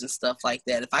flowers and stuff like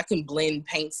that. If I can blend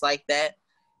paints like that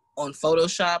on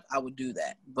Photoshop, I would do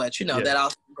that. But, you know, that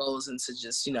also goes into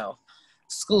just, you know,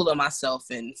 schooling myself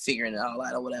and figuring it all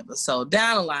out or whatever. So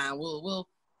down the line, we'll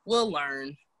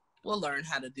learn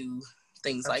how to do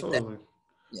things like that.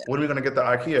 Yeah. When are we going to get the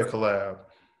IKEA collab?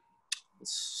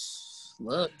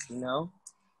 Look, you know.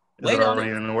 Is it already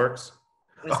in the works?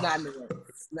 It's not in the works.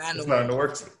 It's not in the It's works. not in the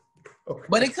works. Okay.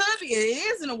 But it could be.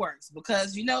 It is in the works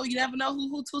because you never know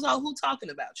who talking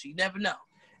about you. You never know.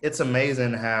 It's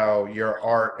amazing how your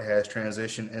art has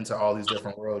transitioned into all these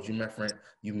different worlds.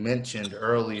 You mentioned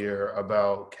earlier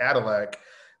about Cadillac.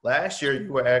 Last year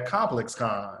you were at Complex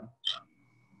Con,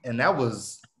 and that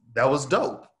was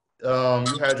dope.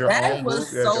 You had your That own was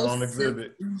booth, you had your so own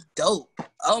exhibit. dope.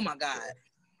 Oh my God.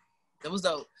 That was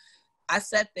dope. I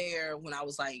sat there when I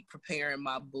was like preparing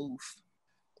my booth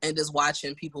and just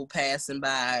watching people passing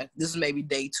by. This is maybe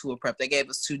day 2 of prep. They gave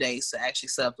us 2 days to actually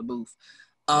set up the booth.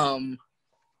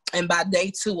 And by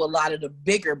day 2, a lot of the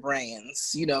bigger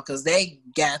brands, because they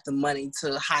got the money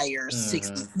to hire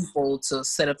 60 people to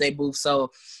set up their booth.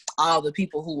 So all the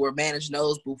people who were managing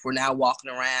those booths were now walking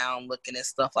around looking at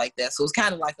stuff like that. So it's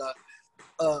kind of like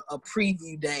a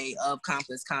preview day of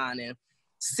Complex Con, and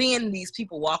seeing these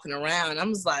people walking around,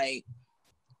 I'm just like,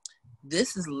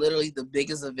 this is literally the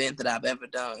biggest event that I've ever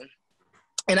done.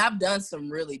 And I've done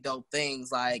some really dope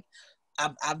things. Like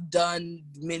I've done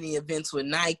many events with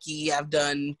Nike. I've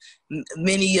done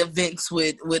many events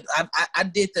with I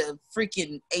did the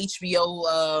freaking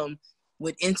HBO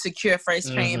when Insecure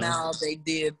first came out. They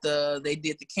did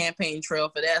the campaign trail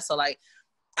for that. So like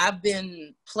I've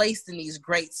been placed in these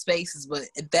great spaces, but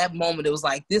at that moment it was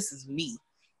like, this is me.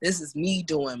 This is me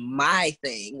doing my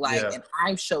thing. Like, and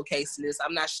I'm showcasing this.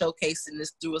 I'm not showcasing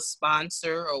this through a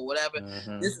sponsor or whatever.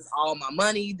 This is all my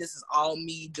money. This is all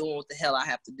me doing what the hell I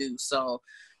have to do. So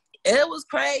it was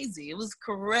crazy. It was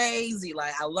crazy.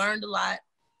 Like I learned a lot.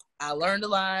 I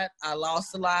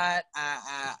lost a lot.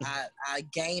 I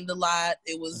gained a lot.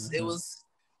 It was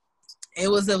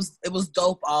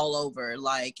dope all over.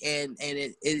 Like, and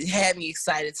it had me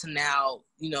excited to now,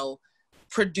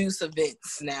 produce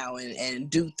events now and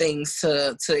do things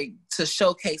to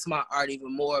showcase my art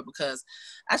even more, because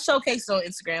I showcase it on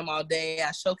Instagram all day.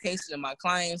 I showcase it to my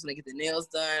clients when they get their nails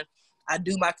done. I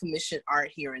do my commission art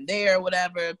here and there,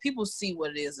 whatever. People see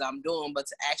what it is that I'm doing, but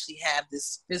to actually have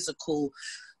this physical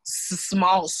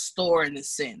small store in a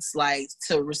sense, like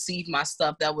to receive my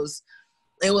stuff, it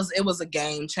was a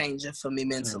game changer for me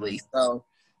mentally. So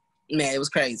man, it was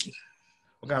crazy.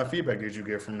 What kind of feedback did you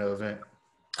get from the event?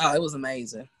 Oh, it was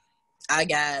amazing. I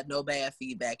got no bad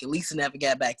feedback. At least it never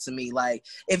got back to me. Like,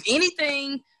 if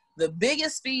anything, the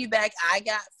biggest feedback I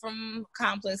got from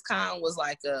Complex Con was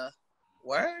like,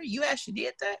 word, you actually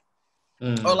did that?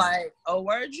 Or like, oh,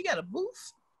 word, you got a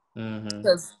booth?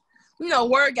 Because,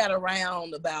 word got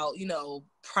around about,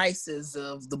 prices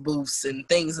of the booths and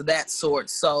things of that sort.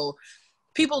 So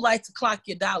people like to clock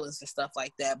your dollars and stuff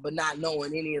like that, but not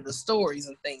knowing any of the stories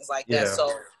and things like that. So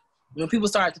when people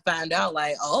started to find out,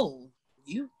 like, oh,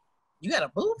 you got a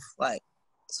booth? Like,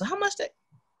 so how much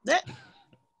that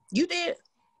you did?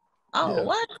 Oh,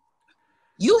 what?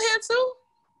 You here too?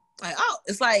 Like, oh,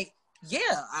 it's like,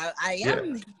 yeah, I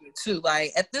am here too.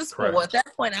 Like, at this point, at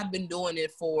that point, I've been doing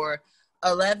it for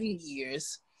 11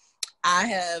 years. I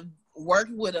have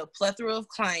worked with a plethora of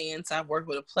clients. I've worked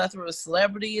with a plethora of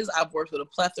celebrities. I've worked with a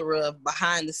plethora of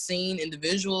behind the scene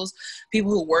individuals, people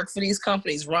who work for these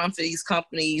companies, run for these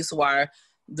companies, who are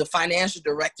the financial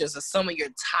directors of some of your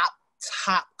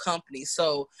top companies.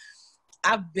 So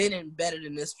I've been embedded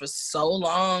in this for so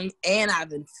long, and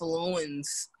I've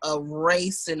influenced a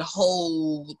race and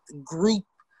whole group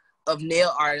of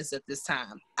nail artists at this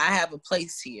time. I have a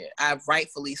place here. I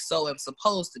rightfully so am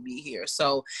supposed to be here.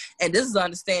 So, and this is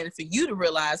understanding for you to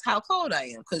realize how cold I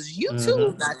am, because you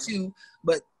too, not you,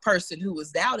 but person who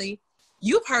was doubting,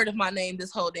 you've heard of my name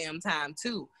this whole damn time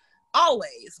too.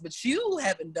 Always, but you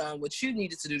haven't done what you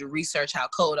needed to do to research how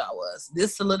cold I was.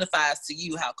 This solidifies to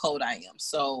you how cold I am.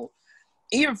 So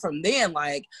even from then,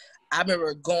 like, I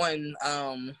remember going,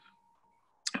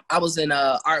 I was in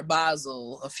Art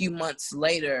Basel a few months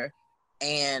later,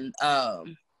 and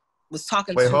was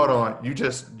talking to... Wait, hold on. You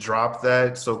just dropped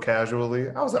that so casually.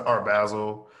 I was at Art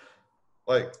Basel.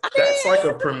 Like, that's like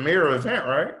a premier event,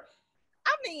 right?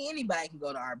 I mean, anybody can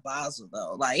go to Art Basel,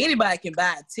 though. Like, anybody can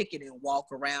buy a ticket and walk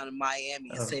around in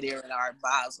Miami and say they're in Art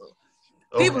Basel.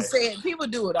 People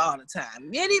do it all the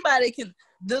time. Anybody can...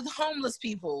 The homeless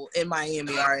people in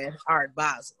Miami are at Art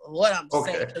Basel. What I'm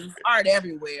saying, there's art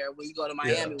everywhere when you go to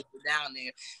Miami, when you're down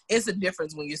there. It's a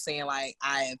difference when you're saying, like,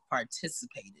 I have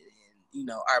participated in,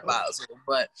 Art Basel.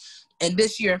 But, and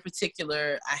this year in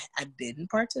particular, I didn't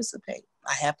participate.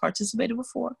 I have participated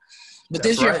before. But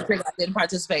this year in particular, I didn't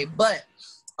participate. But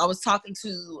I was talking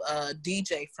to a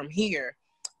DJ from here,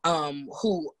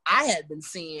 who I had been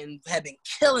seeing had been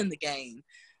killing the game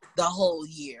the whole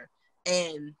year.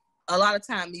 And a lot of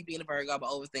time, me being a Virgo, I'm an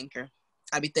overthinker.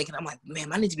 I be thinking, I'm like,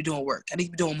 man, I need to be doing work. I need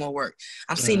to be doing more work.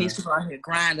 I'm seeing these people out here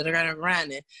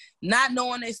grinding, not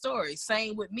knowing their story.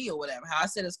 Same with me or whatever. How I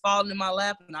said it's falling in my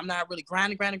lap and I'm not really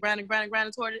grinding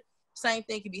toward it. Same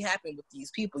thing could be happening with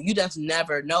these people. You just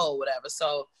never know or whatever.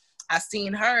 So I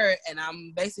seen her and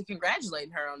I'm basically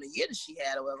congratulating her on the year that she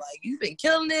had. Or like, you've been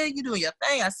killing it. You doing your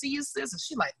thing. I see you, sis. And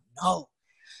she like, no,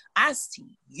 I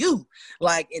see you.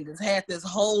 Like, and just had this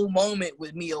whole moment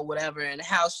with me or whatever, and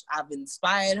how I've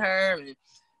inspired her and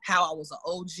how I was an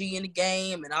OG in the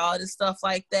game and all this stuff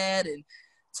like that. And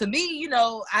to me, you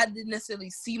know, I didn't necessarily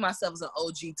see myself as an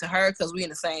OG to her because we in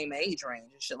the same age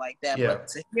range and shit like that. Yeah. But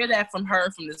to hear that from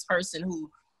her, from this person who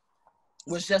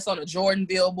was just on a Jordan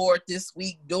billboard this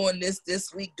week, doing this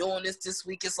week,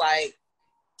 it's like,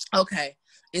 okay,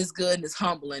 it's good and it's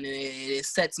humbling, and it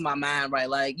sets my mind right.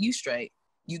 Like, you straight,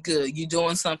 you good, you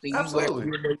doing something, you where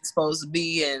you're supposed to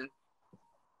be, and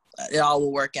it all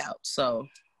will work out. So.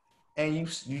 And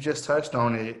you just touched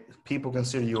on it. People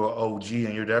consider you an OG,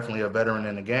 and you're definitely a veteran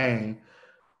in the game,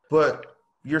 but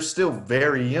you're still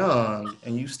very young,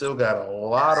 and you still got a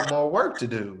lot of more work to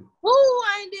do. Ooh,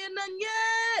 I ain't did nothing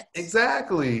yet.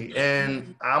 Exactly.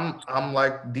 And I'm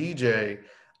like DJ.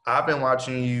 I've been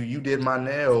watching you. You did my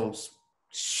nails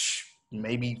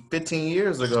maybe 15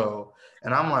 years ago,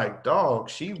 and I'm like, dog,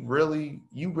 you really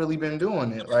been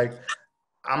doing it. Like,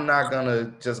 I'm not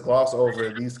gonna just gloss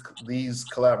over these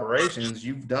collaborations.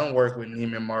 You've done work with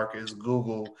Neiman Marcus,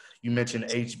 Google. You mentioned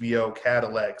HBO,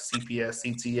 Cadillac, CPS,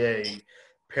 CTA,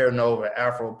 Paranova,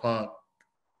 Afropunk,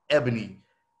 Ebony.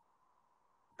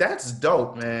 That's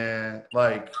dope, man.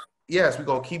 Like, yes, we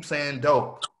gonna keep saying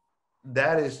dope.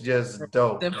 That is just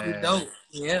dope, Simply man. dope.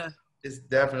 Yeah. It's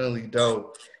definitely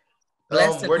dope.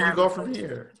 Where do you go from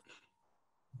here?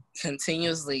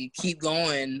 Continuously keep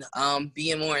going,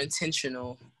 being more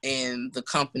intentional in the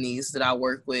companies that I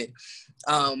work with,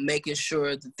 making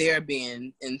sure that they're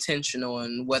being intentional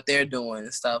in what they're doing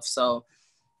and stuff. So,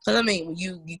 because I mean, when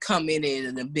you come in it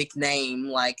and a big name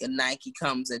like a Nike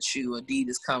comes at you,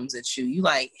 Adidas comes at you, you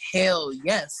like, hell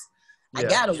yes, I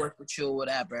gotta work with you or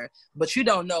whatever. But you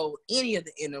don't know any of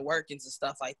the inner workings and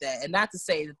stuff like that. And not to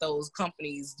say that those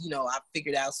companies, you know, I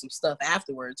figured out some stuff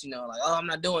afterwards, you know, like, oh, I'm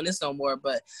not doing this no more.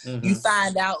 But you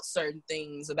find out certain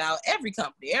things about every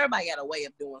company. Everybody got a way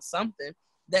of doing something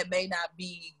that may not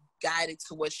be guided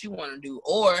to what you want to do,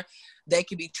 or they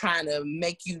could be trying to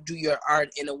make you do your art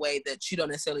in a way that you don't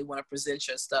necessarily want to present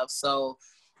your stuff. So,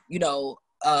 you know,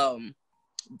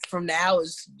 from now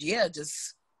is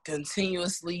just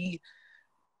continuously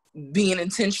being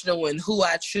intentional in who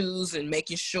I choose and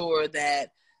making sure that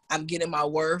I'm getting my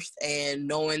worth, and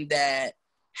knowing that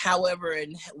however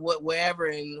and wherever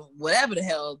and whatever the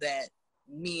hell that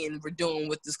me and we're doing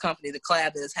with this company, the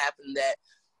collab that has happened, that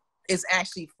it's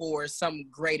actually for some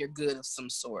greater good of some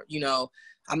sort. You know,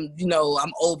 I'm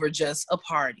over just a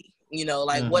party. You know,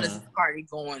 like, what is the party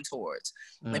going towards?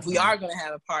 If we are going to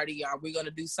have a party, are we going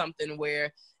to do something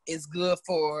where it's good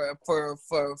for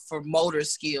motor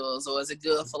skills, or is it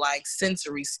good for like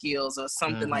sensory skills or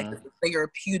something like the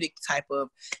therapeutic type of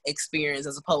experience,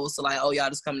 as opposed to like, oh, y'all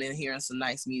just coming in here and some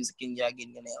nice music and y'all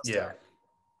getting your nails done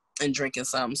and drinking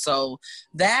something. So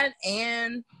that,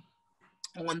 and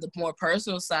on the more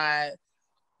personal side,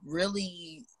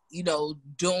 really, you know,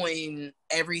 doing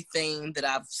everything that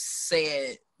I've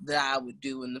said that I would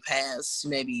do in the past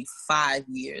maybe 5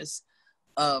 years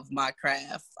of my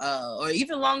craft, or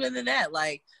even longer than that.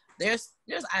 Like, there's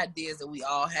ideas that we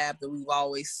all have that we've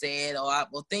always said, or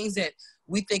things that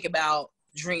we think about,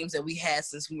 dreams that we had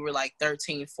since we were like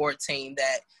 13, 14,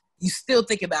 that you still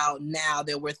think about now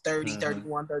that we're 30,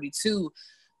 31, 32,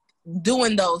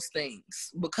 doing those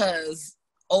things, because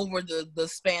over the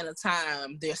span of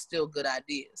time, they're still good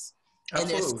ideas.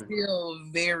 Absolutely. And they're still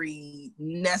very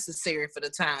necessary for the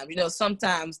time. You know,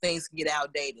 sometimes things can get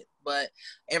outdated, but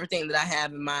everything that I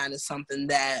have in mind is something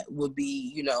that would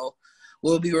be, you know,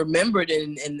 will be remembered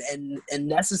and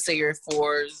necessary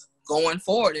for going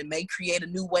forward, and may create a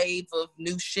new wave of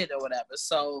new shit or whatever.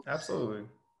 So absolutely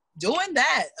doing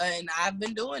that, and I've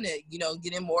been doing it, you know,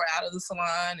 getting more out of the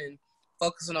salon and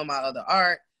focusing on my other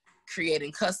art,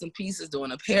 creating custom pieces,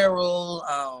 doing apparel,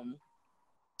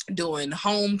 doing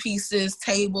home pieces,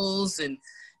 tables, and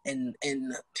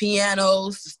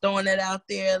pianos, just throwing that out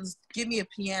there. Just give me a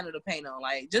piano to paint on.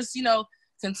 Like, just, you know,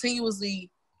 continuously,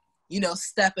 you know,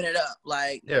 stepping it up.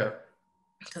 Like,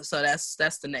 so that's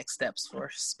the next steps for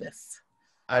Spiff.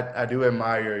 I do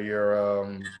admire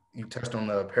your you touched on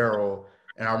the apparel,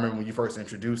 and I remember when you first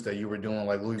introduced that, you were doing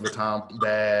like Louis Vuitton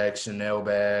bags, Chanel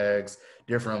bags,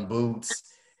 different boots,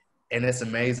 and it's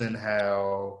amazing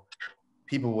how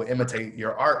people will imitate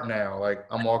your art now. Like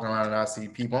I'm walking around and I see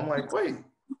people, I'm like, wait,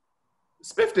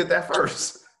 Spiff did that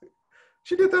first.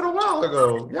 She did that a while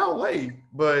ago. Y'all late.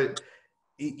 But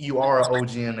you are an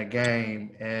OG in the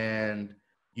game, and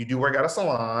you do work at a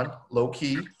salon, low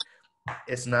key.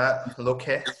 It's not low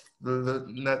key.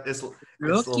 It's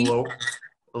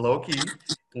low key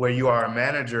where you are a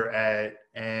manager at.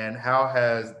 And how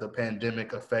has the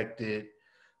pandemic affected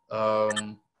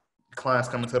clients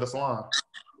coming to the salon?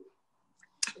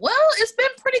 Well, it's been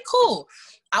pretty cool.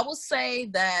 I will say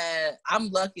that I'm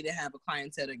lucky to have a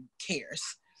clientele that cares,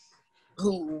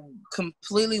 who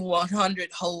completely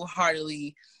 100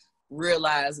 wholeheartedly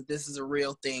realize that this is a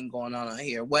real thing going on out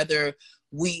here. Whether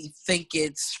we think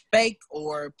it's fake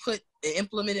or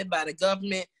implemented by the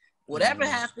government, whatever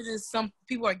happens is some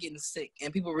people are getting sick,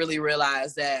 and people really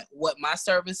realize that what my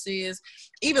service is,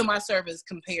 even my service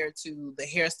compared to the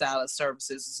hairstylist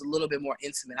services, is a little bit more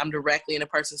intimate. I'm directly in a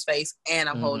person's face and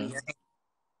I'm holding your hand.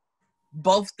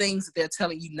 Both things that they're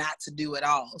telling you not to do at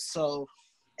all. So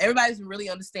everybody's really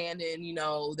understanding. You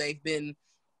know,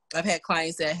 I've had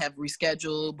clients that have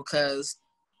rescheduled because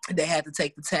they had to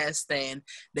take the test and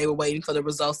they were waiting for the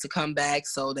results to come back,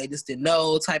 so they just didn't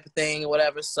know, type of thing or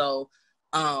whatever. So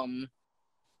or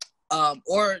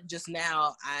just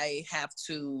now I have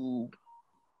to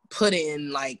put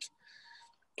in like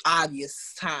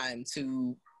obvious time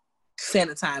to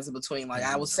sanitize in between. Like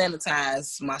I will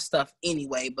sanitize my stuff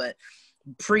anyway, but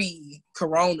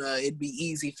pre-corona it'd be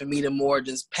easy for me to more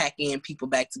just pack in people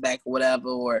back to back or whatever,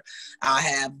 or I'll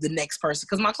have the next person,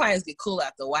 because my clients get cool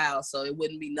after a while, so it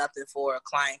wouldn't be nothing for a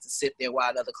client to sit there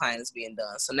while another client is being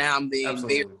done. So now I'm being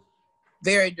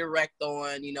very direct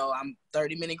on, you know, I'm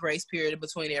 30-minute grace period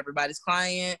between everybody's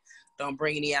client. Don't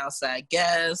bring any outside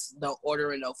guests. Don't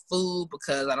order in no food,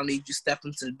 because I don't need you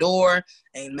stepping to the door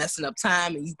and messing up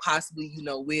time and you possibly, you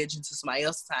know, wedge into somebody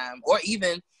else's time, or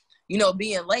even, you know,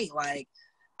 being late. Like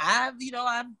I'm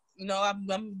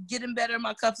getting better at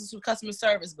my customer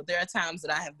service, but there are times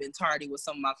that I have been tardy with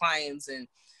some of my clients, and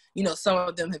you know, some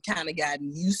of them have kind of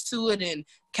gotten used to it and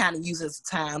kind of use it as a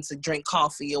time to drink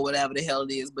coffee or whatever the hell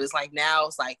it is. But it's like now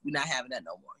it's like we're not having that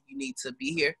no more. You need to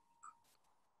be here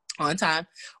on time,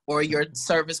 or your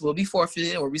service will be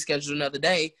forfeited or rescheduled another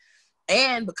day.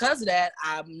 And because of that,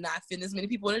 I'm not fitting as many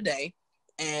people in a day,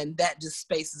 and that just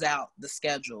spaces out the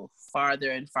schedule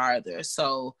farther and farther.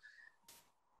 So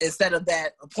instead of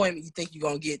that appointment you think you're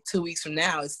going to get 2 weeks from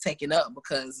now, it's taken up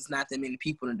because it's not that many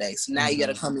people today. So now you got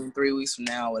to come in 3 weeks from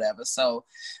now or whatever. So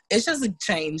it's just a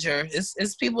changer.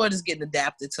 It's people are just getting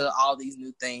adapted to all these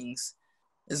new things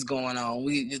that's going on.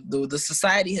 The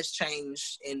society has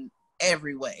changed in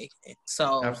every way.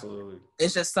 So absolutely,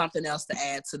 it's just something else to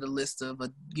add to the list of,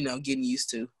 you know, getting used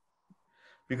to.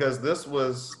 Because this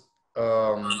was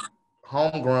Homegrown,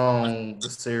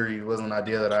 the series was an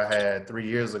idea that I had 3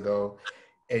 years ago.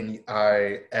 And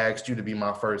I asked you to be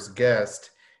my first guest,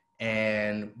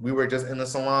 and we were just in the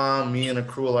salon, me and a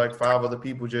crew of like 5 other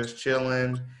people just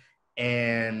chilling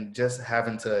and just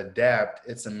having to adapt.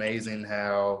 It's amazing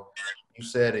how you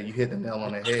said it, you hit the nail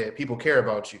on the head. People care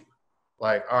about you.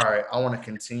 Like, all right, I want to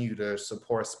continue to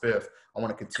support Spiff. I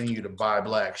want to continue to buy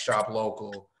black, shop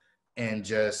local, and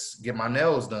just get my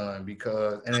nails done,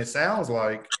 and it sounds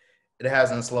like it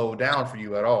hasn't slowed down for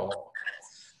you at all.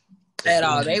 At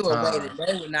all. They were waiting.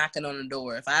 They were knocking on the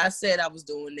door. If I said I was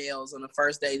doing nails on the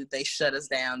first day that they shut us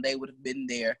down, they would have been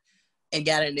there and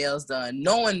got their nails done,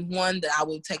 knowing, one, that I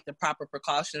would take the proper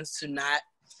precautions to not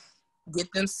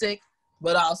get them sick,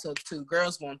 but also, two,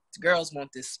 girls want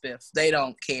this Spiff. They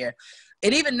don't care.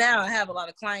 And even now, I have a lot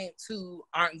of clients who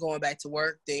aren't going back to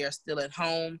work. They are still at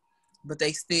home, but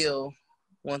they still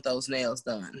want those nails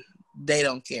done. They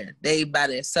don't care. They by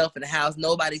themselves in the house.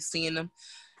 Nobody's seeing them.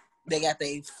 They got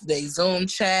they Zoom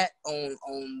chat on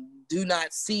do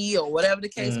not see or whatever the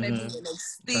case may be, and they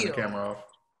still turn the camera off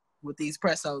with these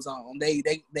pressos on. They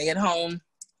at home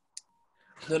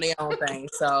doing their own thing.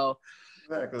 So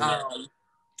exactly.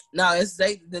 No, it's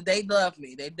they love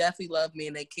me. They definitely love me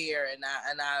and they care, and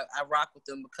I rock with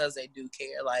them because they do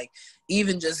care. Like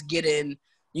even just getting,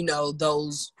 you know,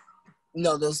 those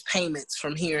payments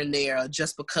from here and there,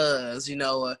 just because, you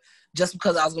know, just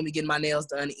because I was gonna be getting my nails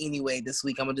done anyway this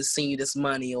week, I'm gonna just send you this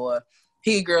money, or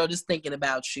hey girl, just thinking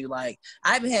about you. Like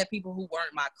I even had people who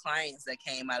weren't my clients that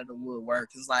came out of the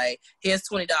woodwork. It's like, here's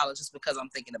 $20 just because I'm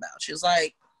thinking about you. It's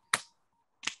like,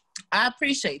 I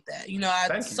appreciate that. You know, I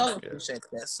appreciate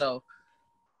that. So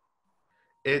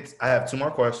I have 2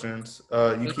 more questions.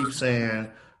 You keep saying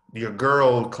your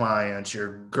girl clients,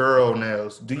 your girl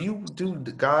nails. Do you do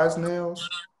guys' nails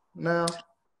now?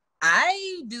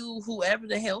 I do whoever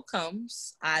the hell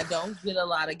comes. I don't get a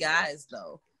lot of guys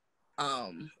though.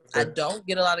 I don't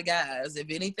get a lot of guys. If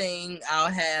anything,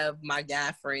 I'll have my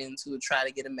guy friends who would try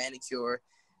to get a manicure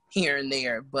here and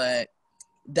there, but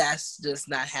that's just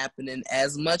not happening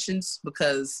as much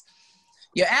because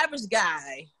your average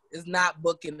guy is not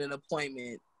booking an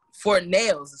appointment for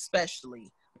nails,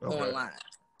 especially online.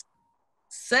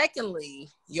 Secondly,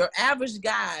 your average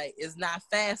guy is not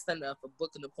fast enough to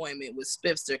book an appointment with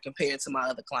Spiffster compared to my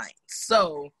other clients.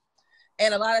 So,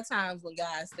 and a lot of times when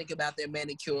guys think about their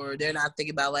manicure, they're not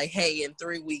thinking about like, hey, in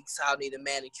 3 weeks, I'll need a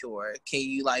manicure. Can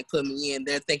you like put me in?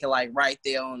 They're thinking like right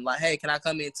there on like, hey, can I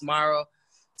come in tomorrow?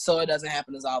 So it doesn't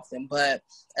happen as often. But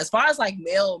as far as like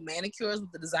male manicures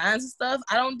with the designs and stuff,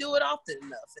 I don't do it often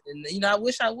enough. And, you know, I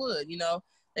wish I would, you know,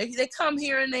 they come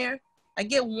here and there. I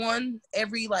get one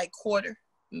every like quarter,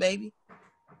 maybe.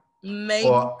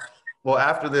 Well,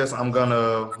 after this, I'm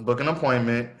gonna book an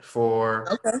appointment for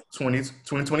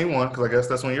 2021 because I guess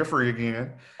that's when you're free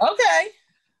again. Okay.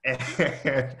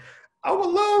 And I would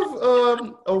love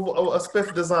a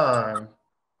spiff design.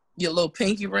 Your little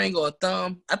pinky ring or a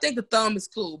thumb. I think the thumb is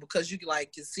cool because you can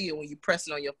see it when you press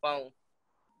it on your phone.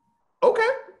 Okay.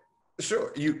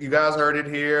 Sure. You guys heard it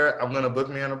here. I'm going to book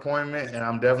me an appointment, and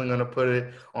I'm definitely going to put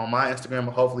it on my Instagram, and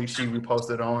hopefully she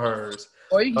reposted it on hers.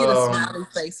 Or you can get a smiling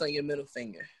face on your middle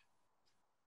finger.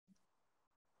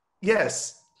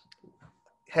 Yes.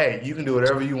 Hey, you can do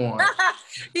whatever you want.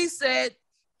 He said,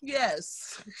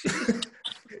 yes.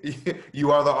 You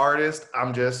are the artist.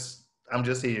 I'm just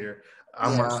here.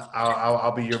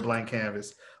 I'll be your blank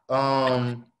canvas.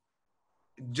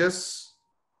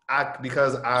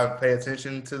 Because I pay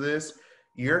attention to this,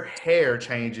 your hair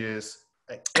changes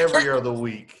every other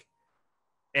week,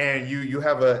 and your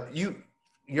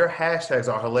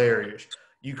hashtags are hilarious.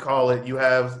 You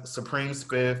have Supreme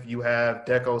Spiff, you have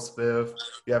Deco Spiff,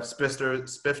 you have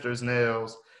Spiffter's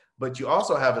Nails, but you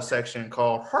also have a section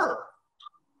called Her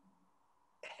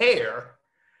Hair.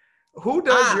 Who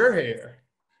does your hair?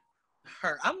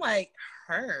 Her. I'm like,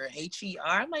 her, HER.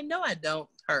 I'm like, no, I don't.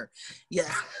 Her.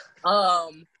 Yeah.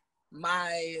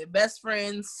 My best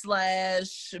friend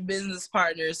 / business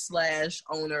partner /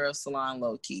 owner of Salon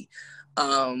Low Key,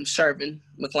 Shervin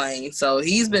McLean. So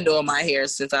he's been doing my hair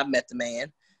since I met the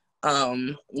man.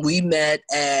 We met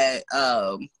at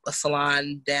a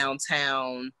salon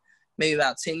downtown maybe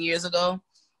about 10 years ago.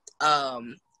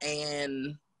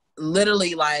 And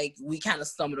literally like we kind of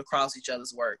stumbled across each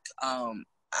other's work.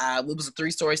 It was a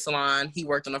 3-story salon. He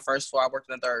worked on the first floor. I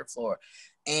worked on the 3rd floor.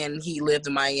 And he lived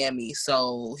in Miami,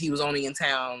 so he was only in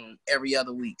town every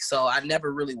other week. So I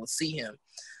never really would see him.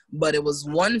 But it was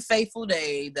one fateful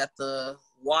day that the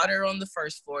water on the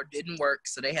 1st floor didn't work,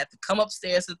 so they had to come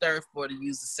upstairs to the 3rd floor to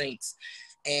use the sinks.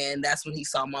 And that's when he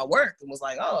saw my work and was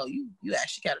like, oh, you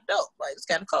actually kind of dope. Like, it's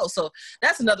kind of cool. So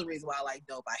that's another reason why I like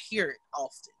dope. I hear it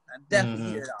often. I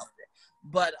definitely hear it often.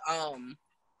 But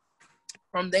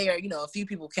from there, you know, a few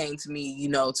people came to me, you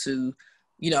know, to,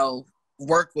 you know,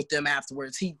 work with them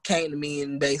afterwards. He came to me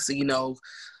and basically, you know,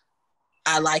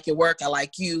 I like your work, I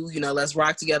like you, you know, let's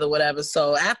rock together, whatever.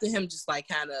 So after him just like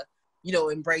kind of, you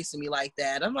know, embracing me like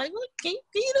that, I'm like, look, can you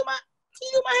do my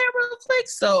hair real quick?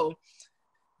 So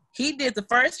he did the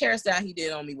first hairstyle he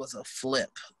did on me was a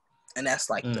flip. And that's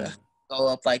like the go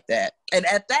up like that. And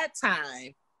at that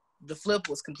time, the flip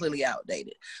was completely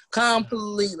outdated.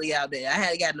 Completely outdated. I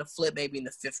had gotten a flip maybe in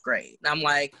the 5th grade. And I'm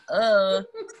like,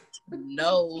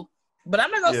 no. But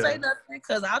I'm not going to say nothing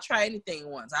because I'll try anything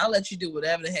once. I'll let you do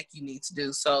whatever the heck you need to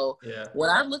do. So when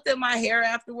I looked at my hair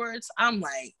afterwards, I'm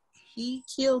like, he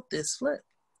killed this flip.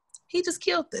 He just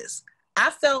killed this. I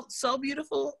felt so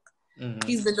beautiful.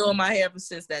 He's been doing my hair ever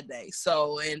since that day.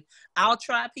 So, and I'll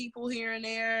try people here and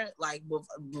there, like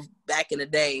back in the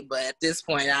day. But at this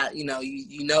point, you know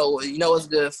what's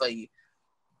good for you.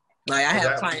 Like I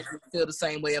have clients who feel the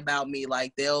same way about me.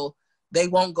 Like they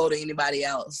won't go to anybody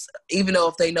else, even though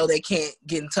if they know they can't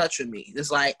get in touch with me.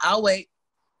 It's like, I'll wait.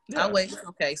 I'll wait.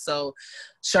 Okay, so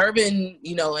Shervin,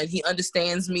 you know, and he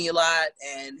understands me a lot,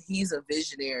 and he's a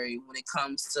visionary when it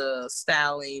comes to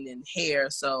styling and hair.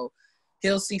 So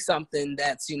he'll see something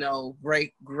that's, you know,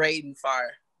 great and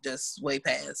far, just way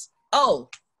past. Oh,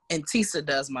 and Tisa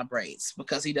does my braids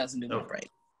because he doesn't do my braids.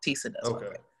 Tisa does my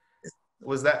braids.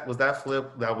 Was that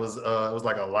flip that was it was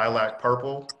like a lilac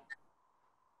purple?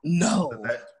 No.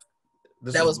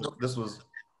 This was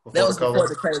before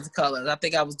the crazy colors. I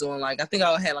think I was doing I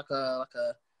had like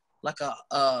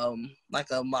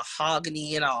a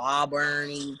mahogany and an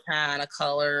auburn kind of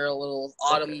color, a little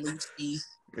autumn leafy.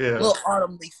 Yeah. A little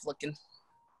autumn leaf looking.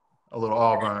 A little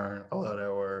auburn. I love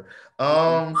that word.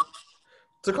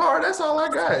 Takara, that's all I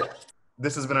got.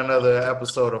 This has been another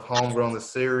episode of Homegrown the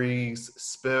Series.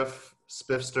 Spiff,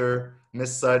 Spiffster,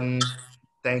 Miss Sutton.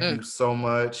 Thank you so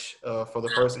much for the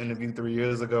first interview 3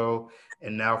 years ago,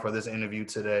 and now for this interview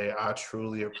today. I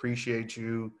truly appreciate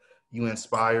you. You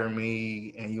inspire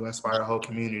me, and you inspire a whole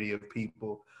community of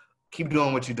people. Keep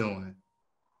doing what you're doing.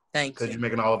 Thank you. Because you're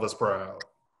making all of us proud.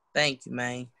 Thank you,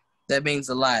 man. That means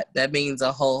a lot. That means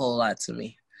a whole lot to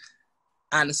me.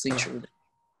 Honestly, truly.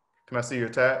 Can I see your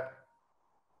tat?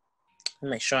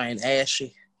 Make sure I ain't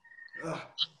ashy.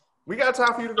 We got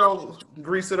time for you to go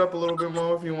grease it up a little bit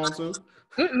more if you want to.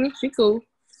 Be cool.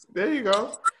 There you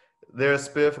go. There's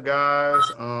Spiff, guys.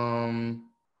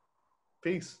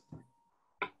 Peace.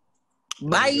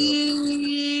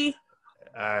 Bye.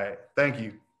 All right. Thank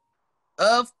you.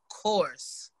 Of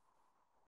course.